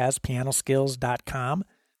 drlawrence@jazzpianoskills.com,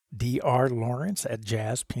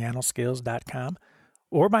 drlawrence@jazzpianoskills.com,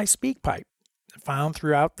 or by SpeakPipe, found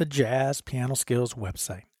throughout the Jazz Piano Skills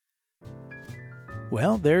website.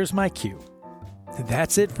 Well, there's my cue.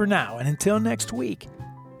 That's it for now, and until next week,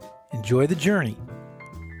 enjoy the journey.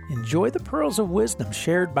 Enjoy the pearls of wisdom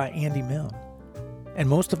shared by Andy Milne. And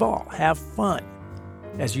most of all, have fun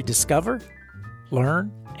as you discover,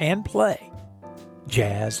 learn, and play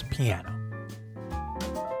jazz piano.